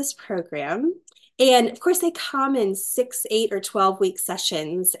Diastasis program. And of course, they come in 6, 8, or 12-week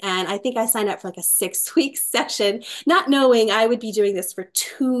sessions. And I think I signed up for like a 6-week session, not knowing I would be doing this for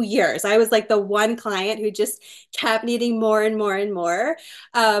 2 years. I was like the one client who just kept needing more and more and more,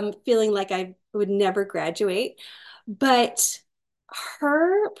 feeling like I would never graduate. But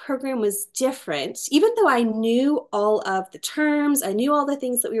her program was different, even though I knew all of the terms, I knew all the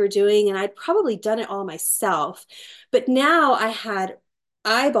things that we were doing, and I'd probably done it all myself. But now I had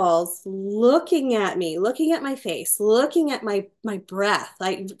eyeballs looking at me, looking at my face, looking at my breath.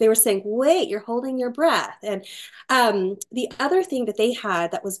 Like they were saying, wait, you're holding your breath. And the other thing that they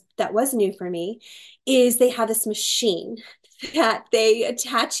had that was new for me is they have this machine that they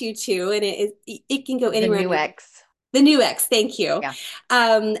attach you to, and it can go The anywhere. new X. The new X, thank you. Yeah.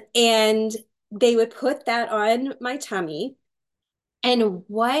 And they would put that on my tummy. And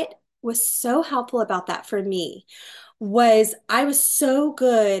what was so helpful about that for me was I was so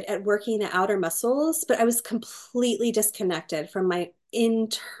good at working the outer muscles, but I was completely disconnected from my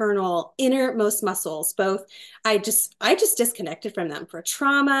internal innermost muscles. Both I just disconnected from them for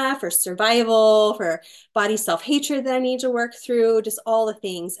trauma, for survival, for body self-hatred that I need to work through, just all the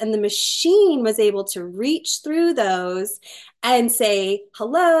things. And the machine was able to reach through those and say,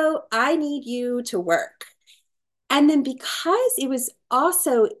 hello, I need you to work. And then because it was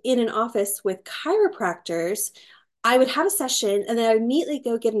also in an office with chiropractors, I would have a session and then I would immediately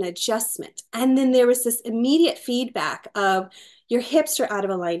go get an adjustment. And then there was this immediate feedback of your hips are out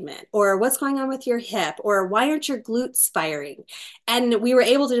of alignment, or what's going on with your hip, or why aren't your glutes firing? And we were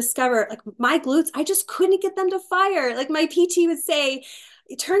able to discover like my glutes, I just couldn't get them to fire. Like my PT would say,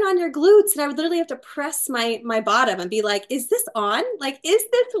 turn on your glutes. And I would literally have to press my bottom and be like, is this on? Like, is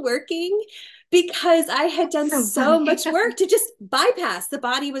this working? Because I had done so funny. much work to just bypass. The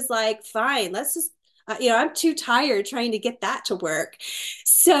body was like, fine, let's just, I'm too tired trying to get that to work.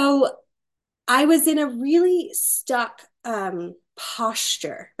 So I was in a really stuck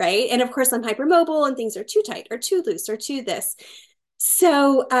posture, right? And of course, I'm hypermobile and things are too tight or too loose or too this.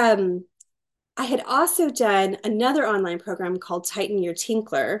 So I had also done another online program called Tighten Your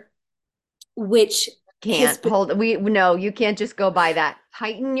Tinkler, which has Can't been hold we no, you can't just go by that.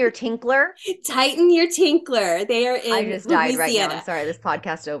 Tighten your tinkler. Tighten Your Tinkler. They are I in just died right now. I'm Louisiana. sorry, this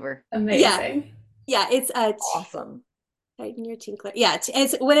podcast over. Yeah, Amazing. yeah, it's Awesome. Tighten Your Tinkler. Yeah,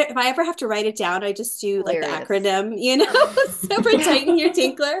 it's when if I ever have to write it down, I just do like the Hilarious. acronym, so for Tighten Your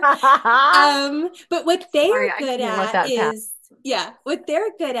Tinkler. But what they Sorry, are I good couldn't let at that pass. is, yeah, what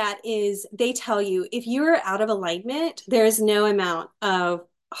they're good at is they tell you if you're out of alignment, there's no amount of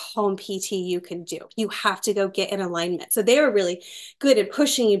home PT you can do. You have to go get in alignment. So they are really good at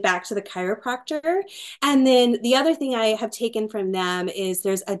pushing you back to the chiropractor. And then the other thing I have taken from them is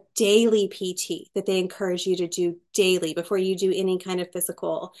there's a daily PT that they encourage you to do daily before you do any kind of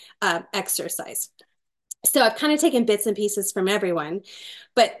physical exercise. So I've kind of taken bits and pieces from everyone.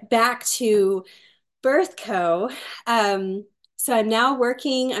 But back to Birth Co. So I'm now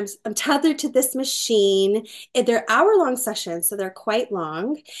working. I'm tethered to this machine. They're hour-long sessions, so they're quite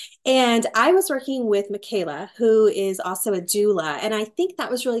long. And I was working with Michaela, who is also a doula, and I think that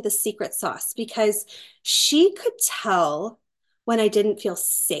was really the secret sauce because she could tell when I didn't feel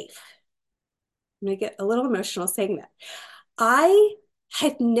safe. I'm gonna get a little emotional saying that. I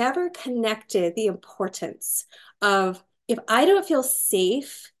had never connected the importance of if I don't feel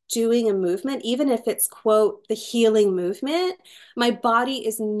safe doing a movement, even if it's, quote, the healing movement, my body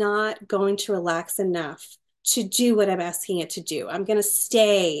is not going to relax enough to do what I'm asking it to do. I'm going to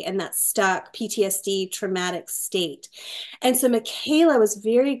stay in that stuck PTSD traumatic state. And so Michaela was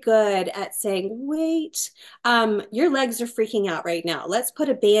very good at saying, wait, your legs are freaking out right now. Let's put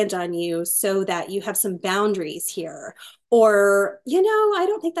a band on you so that you have some boundaries here. Or, I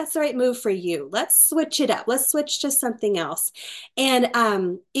don't think that's the right move for you. Let's switch it up. Let's switch to something else.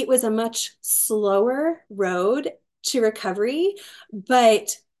 And it was a much slower road to recovery,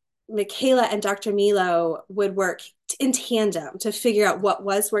 but Michaela and Dr. Milo would work in tandem to figure out what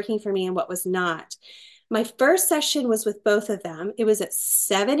was working for me and what was not. My first session was with both of them. It was at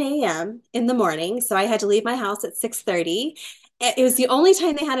 7 a.m. in the morning. So I had to leave my house at 6:30. It was the only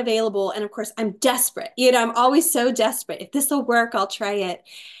time they had available. And of course, I'm desperate. I'm always so desperate. If this will work, I'll try it.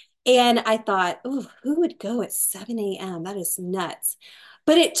 And I thought, oh, who would go at 7 a.m.? That is nuts.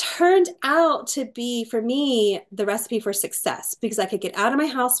 But it turned out to be, for me, the recipe for success because I could get out of my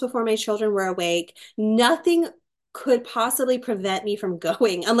house before my children were awake. Nothing could possibly prevent me from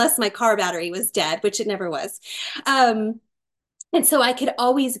going unless my car battery was dead, which it never was. Um, and so I could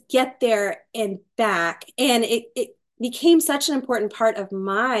always get there and back. And it became such an important part of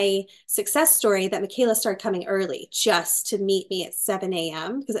my success story that Michaela started coming early just to meet me at 7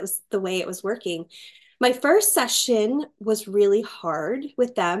 a.m. because it was the way it was working. My first session was really hard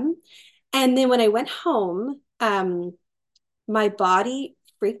with them. And then when I went home, my body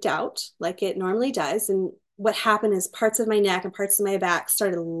freaked out like it normally does. And what happened is parts of my neck and parts of my back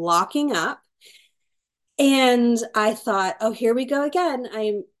started locking up. And I thought, oh, here we go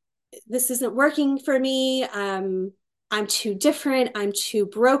again. This isn't working for me. I'm too different. I'm too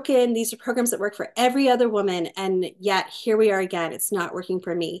broken. These are programs that work for every other woman. And yet here we are again. It's not working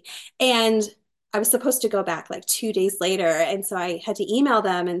for me. And I was supposed to go back like 2 days later. And so I had to email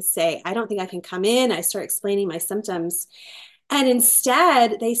them and say, I don't think I can come in. I start explaining my symptoms. And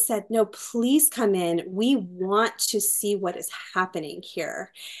instead, they said, no, please come in. We want to see what is happening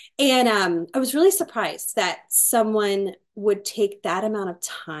here. And I was really surprised that someone would take that amount of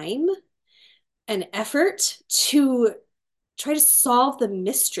time and effort to try to solve the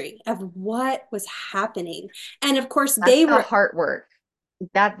mystery of what was happening. And of course, That's they the were heart work.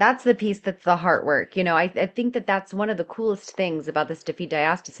 That's the piece that's the heart work. I think that that's one of the coolest things about this Defeat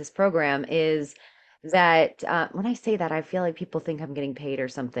Diastasis program is that when I say that, I feel like people think I'm getting paid or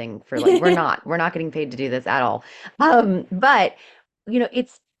something for like we're not getting paid to do this at all. But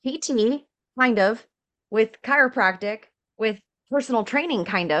it's PT kind of with chiropractic with personal training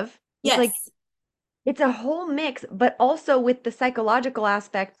kind of. It's like yes, it's a whole mix, but also with the psychological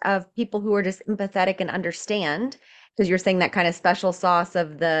aspect of people who are just empathetic and understand, because you're saying that kind of special sauce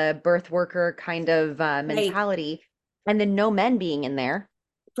of the birth worker kind of right, mentality, and then no men being in there.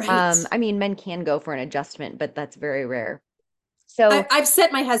 right. I mean, men can go for an adjustment, but that's very rare. So, I've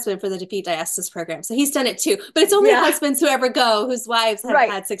sent my husband for the Defeat Diastasis program, so he's done it too. But it's only yeah, husbands who ever go whose wives have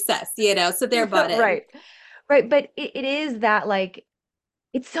right, had success, so they're bought in. right, right. But it is that like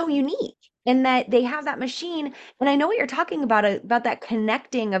it's so unique in that they have that machine. And I know what you're talking about that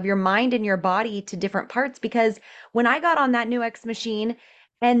connecting of your mind and your body to different parts, because when I got on that New X machine,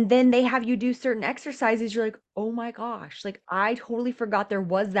 And then they have you do certain exercises. You're like, oh my gosh, like I totally forgot there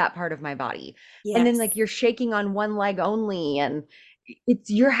was that part of my body. And then Yes. like you're shaking on one leg only. And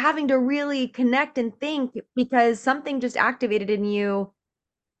you're having to really connect and think because something just activated in you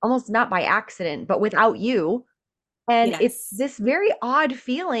almost not by accident, but without you. And it's Yes. this very odd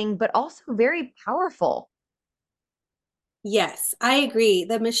feeling, but also very powerful. Yes, I agree.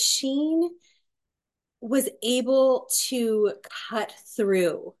 The machine was able to cut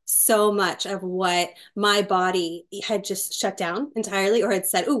through so much of what my body had just shut down entirely or had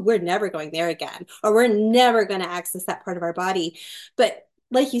said, oh, we're never going there again, or we're never going to access that part of our body. But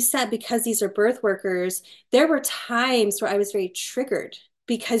like you said, because these are birth workers, there were times where I was very triggered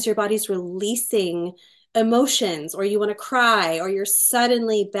because your body's releasing emotions, or you want to cry, or you're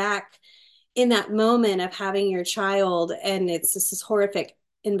suddenly back in that moment of having your child and it's just this horrific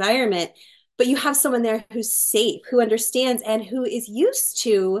environment, but you have someone there who's safe, who understands, and who is used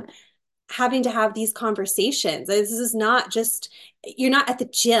to having to have these conversations. This is not just, you're not at the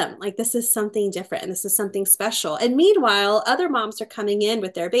gym. Like, this is something different and this is something special. And meanwhile, other moms are coming in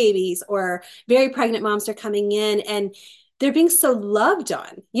with their babies, or very pregnant moms are coming in and they're being so loved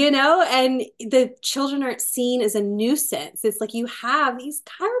on, and the children aren't seen as a nuisance. It's like you have these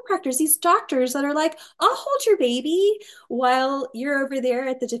chiropractors, these doctors that are like, I'll hold your baby while you're over there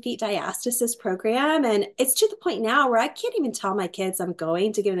at the Defeat Diastasis program. And it's to the point now where I can't even tell my kids I'm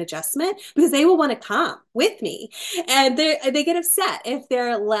going to give an adjustment because they will want to come with me. And they get upset if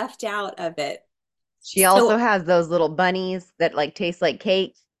they're left out of it. She also So, has those little bunnies that like taste like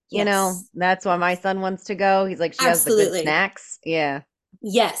cake. yes, That's why my yes, son wants to go. He's like, she has the good absolutely. snacks. Yeah.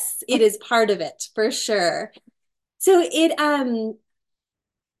 Yes, it is part of it for sure. So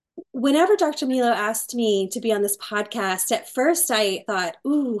whenever Dr. Milo asked me to be on this podcast, at first I thought,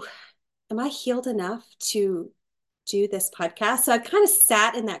 ooh, am I healed enough to do this podcast? So I've kind of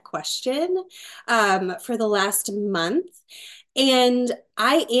sat in that question for the last month. And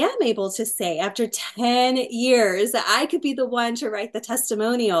I am able to say, after 10 years, that I could be the one to write the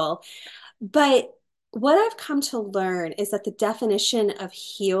testimonial. But what I've come to learn is that the definition of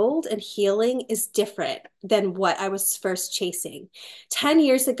healed and healing is different than what I was first chasing. 10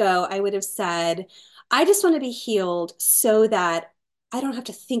 years ago, I would have said, I just want to be healed so that I don't have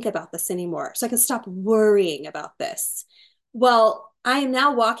to think about this anymore, so I can stop worrying about this. Well, I am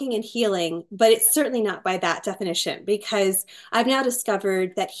now walking in healing, but it's certainly not by that definition, because I've now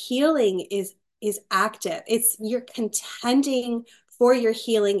discovered that healing is active. It's you're contending for your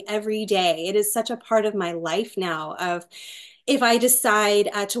healing every day. It is such a part of my life now. Of if I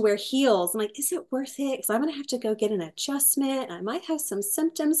decide to wear heels, I'm like, is it worth it? Because I'm going to have to go get an adjustment. I might have some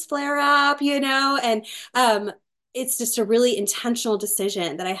symptoms flare up, and it's just a really intentional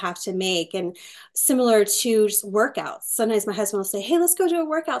decision that I have to make. And similar to just workouts, sometimes my husband will say, hey, let's go do a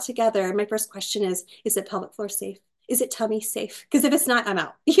workout together. And my first question is it pelvic floor safe? Is it tummy safe? Because if it's not, I'm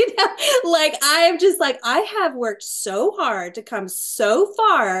out. Like I'm just like, I have worked so hard to come so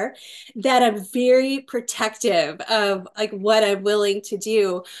far that I'm very protective of like what I'm willing to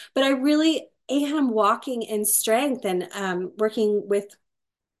do. But I really am walking in strength and working with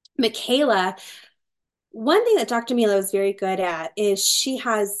Michaela. One thing that Dr. Milo is very good at is she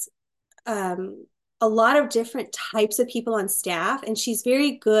has um, a lot of different types of people on staff, and she's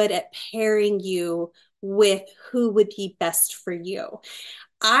very good at pairing you with who would be best for you.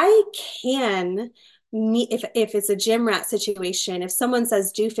 I can meet if it's a gym rat situation, if someone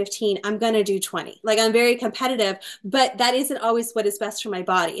says do 15, I'm going to do 20. Like I'm very competitive, but that isn't always what is best for my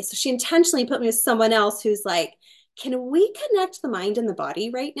body. So she intentionally put me with someone else who's like, can we connect the mind and the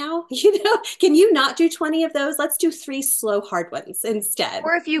body right now? Can you not do 20 of those? Let's do three slow, hard ones instead.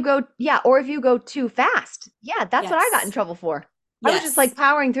 Or if you go, yeah, or if you go too fast. Yeah, that's what I got in Yes. trouble for. I was just like Yes.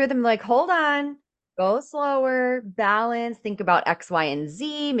 powering through them, like, hold on, go slower, balance, think about X, Y, and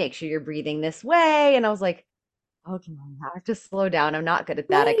Z, make sure you're breathing this way. And I was like, okay, I have to slow down. I'm not good at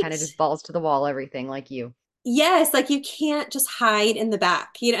that. I kind of Right. just balls to the wall, everything like you. Yes, like you can't just hide in the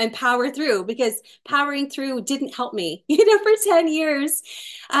back, and power through, because powering through didn't help me, for 10 years.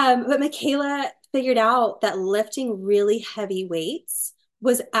 But Michaela figured out that lifting really heavy weights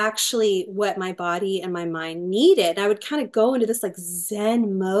was actually what my body and my mind needed. And I would kind of go into this like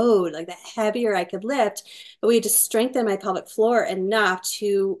Zen mode, like the heavier I could lift, but we had to strengthen my pelvic floor enough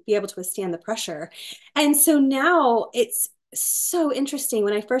to be able to withstand the pressure. And so now it's so interesting.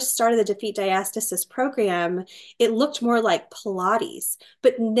 When I first started the Defeat Diastasis program, it looked more like Pilates,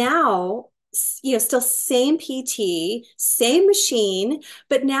 but now, still same PT, same machine,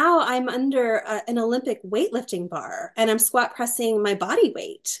 but now I'm under an Olympic weightlifting bar and I'm squat pressing my body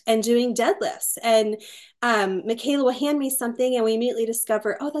weight and doing deadlifts. And Michaela will hand me something and we immediately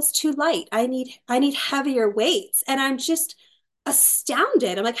discover, oh, that's too light. I need heavier weights. And I'm just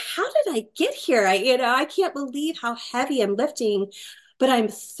astounded. I'm like, how did I get here? I can't believe how heavy I'm lifting, but I'm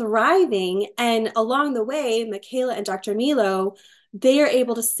thriving. And along the way, Michaela and Dr. Milo, they are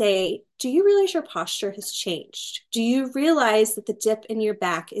able to say, do you realize your posture has changed? Do you realize that the dip in your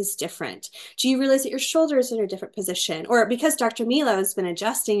back is different? Do you realize that your shoulders are in a different position? Or because Dr. Milo has been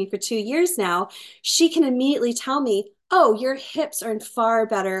adjusting for 2 years now, she can immediately tell me, oh, your hips are in far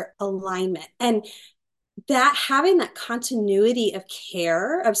better alignment. And that having that continuity of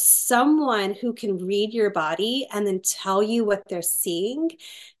care of someone who can read your body and then tell you what they're seeing,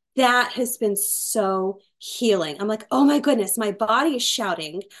 that has been so healing. I'm like, oh my goodness, my body is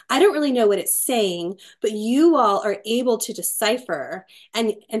shouting. I don't really know what it's saying, but you all are able to decipher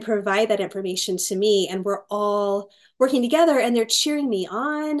and provide that information to me. And we're all working together and they're cheering me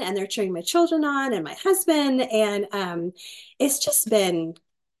on and they're cheering my children on and my husband. And it's just been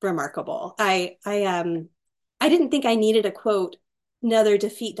remarkable. I didn't think I needed a quote, another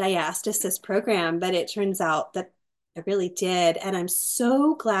defeat diastasis program, but it turns out that I really did. And I'm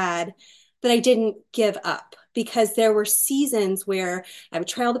so glad that I didn't give up because there were seasons where I would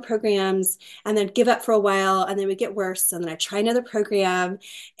try all the programs and then give up for a while and then it would get worse. And then I'd try another program.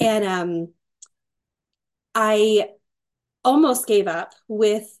 And I almost gave up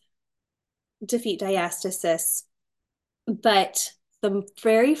with defeat diastasis. But the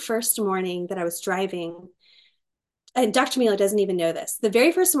very first morning that I was driving, and Dr. Milo doesn't even know this. The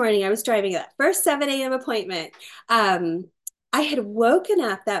very first morning I was driving that first 7 a.m. appointment, I had woken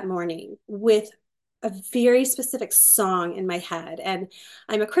up that morning with a very specific song in my head. And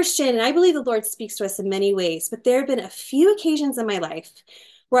I'm a Christian and I believe the Lord speaks to us in many ways, but there have been a few occasions in my life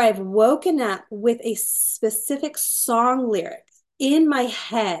where I've woken up with a specific song lyric in my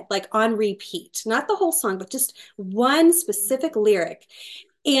head, like on repeat, not the whole song, but just one specific lyric.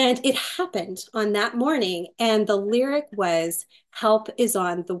 And it happened on that morning. And the lyric was, help is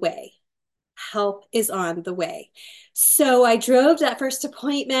on the way. Help is on the way. So I drove to that first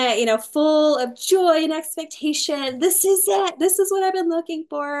appointment, full of joy and expectation. This is it. This is what I've been looking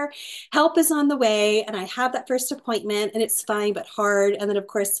for. Help is on the way. And I have that first appointment and it's fine, but hard. And then, of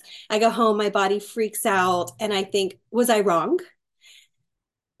course, I go home, my body freaks out. And I think, was I wrong?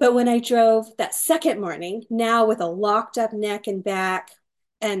 But when I drove that second morning, now with a locked up neck and back,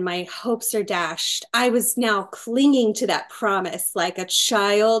 and my hopes are dashed, I was now clinging to that promise like a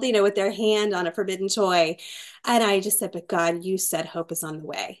child, with their hand on a forbidden toy. And I just said, but God, you said hope is on the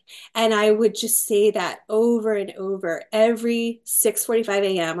way. And I would just say that over and over every 6:45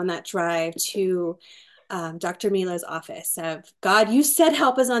 a.m. on that drive to Dr. Milo's office of, God, you said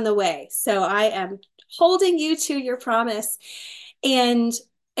help is on the way. So I am holding you to your promise. And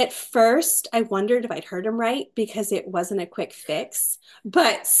at first, I wondered if I'd heard him right because it wasn't a quick fix.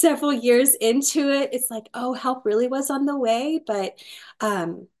 But several years into it, it's like, oh, help really was on the way. But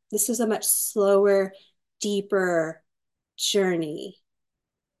this was a much slower, deeper journey.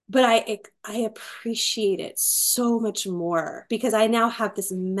 But I appreciate it so much more because I now have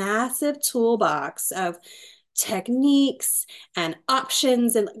this massive toolbox of techniques and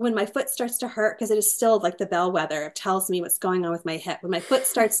options. And when my foot starts to hurt, because it is still like the bellwether, it tells me what's going on with my hip. When my foot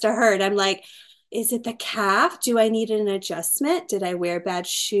starts to hurt, I'm like, is it the calf? Do I need an adjustment? Did I wear bad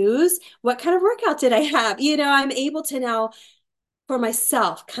shoes? What kind of workout did I have? I'm able to now for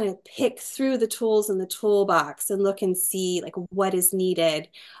myself kind of pick through the tools in the toolbox and look and see like what is needed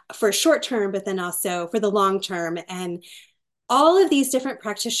for short term, but then also for the long term. And all of these different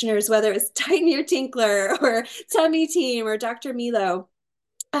practitioners, whether it's Tighten Your Tinkler or Tummy Team or Dr. Milo,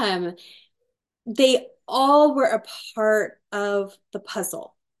 they all were a part of the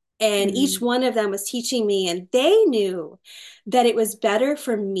puzzle. And each one of them was teaching me, and they knew that it was better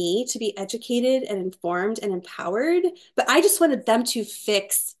for me to be educated and informed and empowered. But I just wanted them to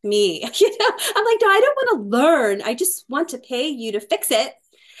fix me. I'm like, no, I don't want to learn. I just want to pay you to fix it.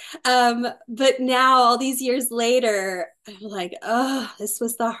 But now, all these years later, I'm like, oh, this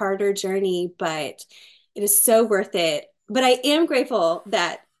was the harder journey, but it is so worth it. But I am grateful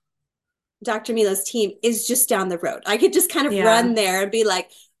that Dr. Milo's team is just down the road. I could just kind of run there and be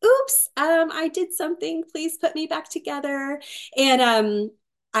like, oops, I did something. Please put me back together. And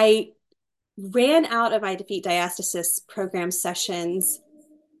I ran out of my defeat diastasis program sessions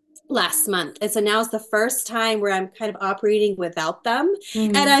last month. And so now is the first time where I'm kind of operating without them.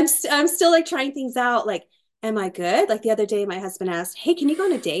 And I'm still like trying things out. Like, am I good? Like the other day, my husband asked, hey, can you go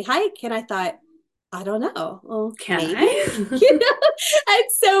on a day hike? And I thought, I don't know. Well, Can maybe, I? you know? And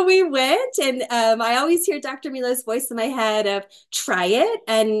so we went, and I always hear Dr. Milo's voice in my head of try it,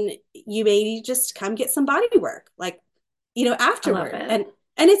 and you maybe just come get some body work, like, I love afterward. it.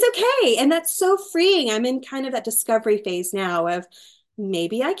 And it's okay. And that's so freeing. I'm in kind of that discovery phase now of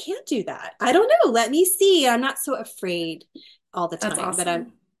maybe I can't do that. I don't know. Let me see. I'm not so afraid all the That's time, but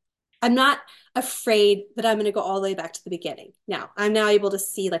awesome. I'm not afraid that I'm going to go all the way back to the beginning. Now, I'm now able to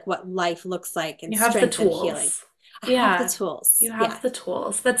see like what life looks like and You have the strength and healing. tools. I have the Yeah, tools. you Yeah. have the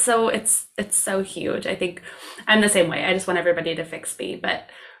tools. That's so it's so huge. I think I'm the same way. I just want everybody to fix me, but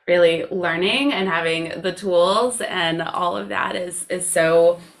really learning and having the tools and all of that is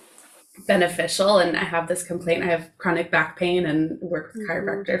so beneficial. And I have this complaint. I have chronic back pain and work with Mm-hmm.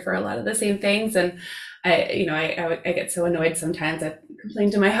 chiropractor for a lot of the same things. And I get so annoyed sometimes. I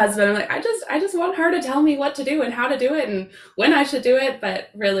complain to my husband. I'm like, I just want her to tell me what to do and how to do it and when I should do it. But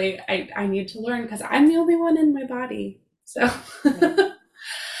really, I need to learn because I'm the only one in my body. So, Right.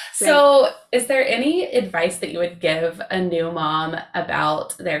 Right. so is there any advice that you would give a new mom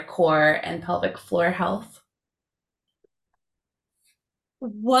about their core and pelvic floor health?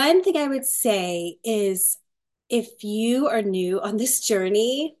 One thing I would say is if you are new on this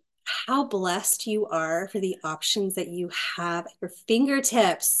journey, how blessed you are for the options that you have at your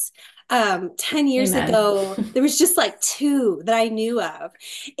fingertips. 10 years Amen. ago, there was just like two that I knew of,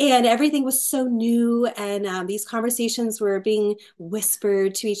 and everything was so new. And these conversations were being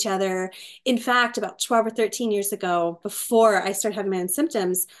whispered to each other. In fact, about 12 or 13 years ago, before I started having my own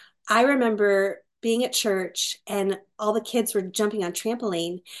symptoms, I remember being at church and all the kids were jumping on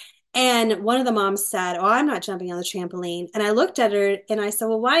trampoline. And one of the moms said, "Oh, I'm not jumping on the trampoline." And I looked at her and I said,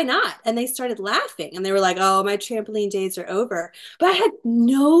 "Well, why not?" And they started laughing and they were like, "Oh, my trampoline days are over." But I had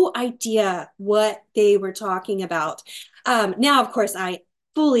no idea what they were talking about. Now, of course, I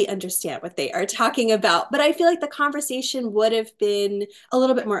fully understand what they are talking about, but I feel like the conversation would have been a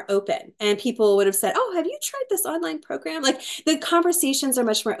little bit more open and people would have said, "Oh, have you tried this online program?" Like the conversations are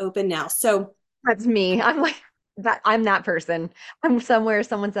much more open now. So, That's me. I'm like that. I'm that person. I'm somewhere,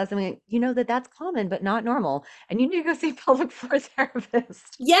 someone says something, like, that's common, but not normal. And you need to go see a pelvic floor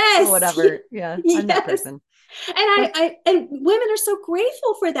therapist or yes, whatever. Yeah, I'm that yes. person. And But and women are so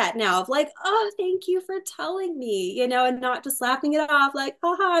grateful for that now of like, oh, thank you for telling me, and not just laughing it off like,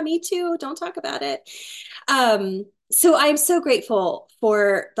 haha, me too, don't talk about it. So I'm so grateful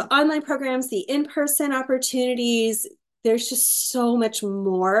for the online programs, the in-person opportunities. There's just so much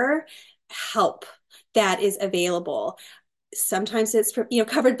more help that is available. Sometimes it's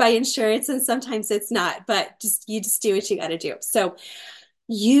covered by insurance and sometimes it's not, but just you just do what you got to do. So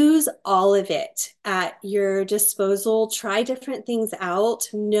use all of it at your disposal. Try different things out.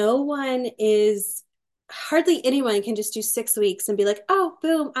 Hardly anyone can just do 6 weeks and be like, oh,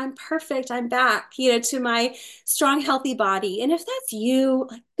 boom, I'm perfect. I'm back, to my strong, healthy body. And if that's you,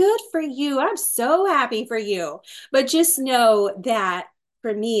 like, good for you. I'm so happy for you. But just know that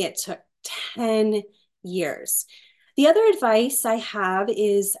for me, it took 10 years. The other advice I have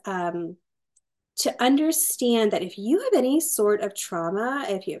is to understand that if you have any sort of trauma,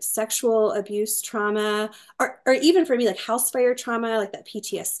 if you have sexual abuse trauma, or even for me, like house fire trauma, like that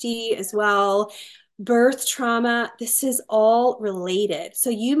PTSD as well, birth trauma, this is all related.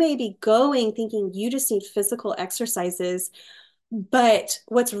 So you may be going thinking you just need physical exercises, but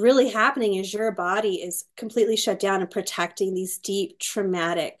what's really happening is your body is completely shut down and protecting these deep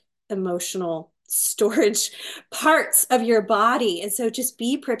traumatic emotional storage parts of your body. And so just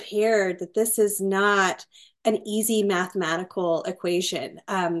be prepared that this is not an easy mathematical equation.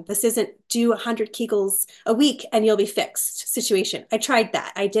 This isn't do 100 Kegels a week and you'll be fixed situation. I tried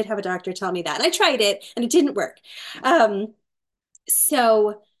that. I did have a doctor tell me that. And I tried it and it didn't work.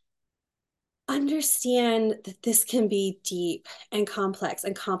 So understand that this can be deep and complex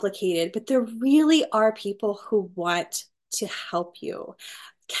and complicated, but there really are people who want to help you.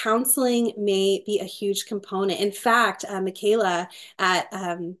 Counseling may be a huge component. In fact, Michaela at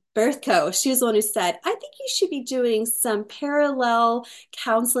Birth Co, she was the one who said, I think you should be doing some parallel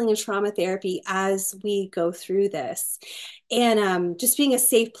counseling and trauma therapy as we go through this. And just being a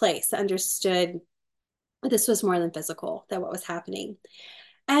safe place, understood this was more than physical, that what was happening.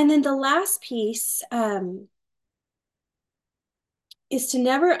 And then the last piece is to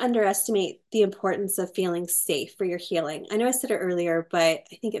never underestimate the importance of feeling safe for your healing. I know I said it earlier, but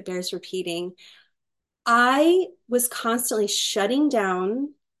I think it bears repeating. I was constantly shutting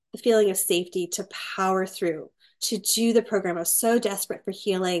down the feeling of safety to power through, to do the program. I was so desperate for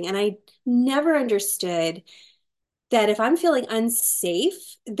healing. And I never understood that if I'm feeling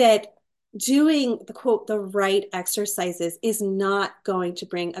unsafe, that doing the quote, the right exercises is not going to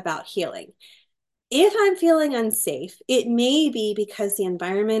bring about healing. if I'm feeling unsafe, it may be because the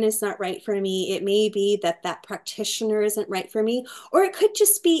environment is not right for me. It may be that that practitioner isn't right for me, or it could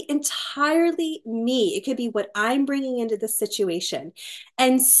just be entirely me. It could be what I'm bringing into the situation.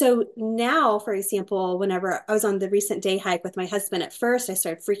 And so now, for example, whenever I was on the recent day hike with my husband, at first I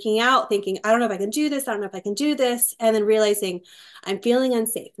started freaking out, thinking, I don't know if I can do this. I don't know if I can do this. And then realizing I'm feeling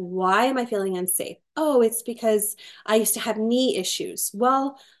unsafe. Why am I feeling unsafe? Oh, it's because I used to have knee issues.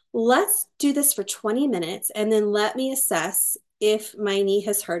 Well, let's do this for 20 minutes and then let me assess if my knee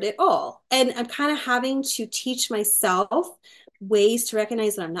has hurt at all. And I'm kind of having to teach myself ways to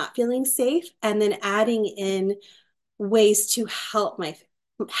recognize that I'm not feeling safe and then adding in ways to help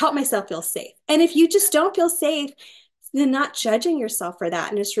myself feel safe. And if you just don't feel safe, then not judging yourself for that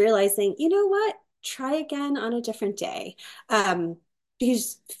and just realizing, you know what, try again on a different day.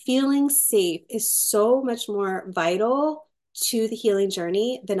 Because feeling safe is so much more vital to the healing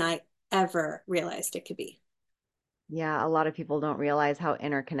journey than I ever realized it could be. Yeah, a lot of people don't realize how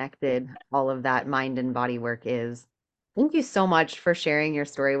interconnected all of that mind and body work is. Thank you so much for sharing your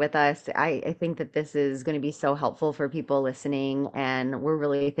story with us. I think that this is going to be so helpful for people listening, and we're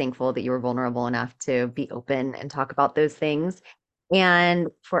really thankful that you were vulnerable enough to be open and talk about those things. And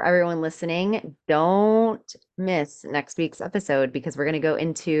for everyone listening, don't miss next week's episode because we're going to go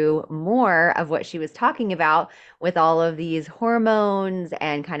into more of what she was talking about with all of these hormones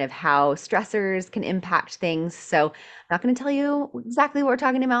and kind of how stressors can impact things. So, I'm not going to tell you exactly what we're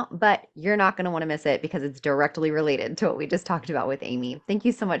talking about, but you're not going to want to miss it because it's directly related to what we just talked about with Amy. Thank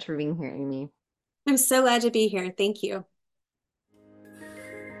you so much for being here, Amy. I'm so glad to be here. Thank you.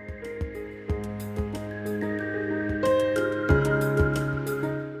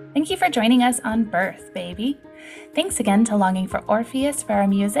 Thank you for joining us on Birth, Baby. Thanks again to Longing for Orpheus for our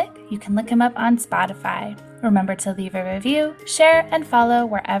music. You can look him up on Spotify. Remember to leave a review, share, and follow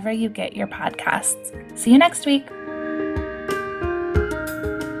wherever you get your podcasts. See you next week.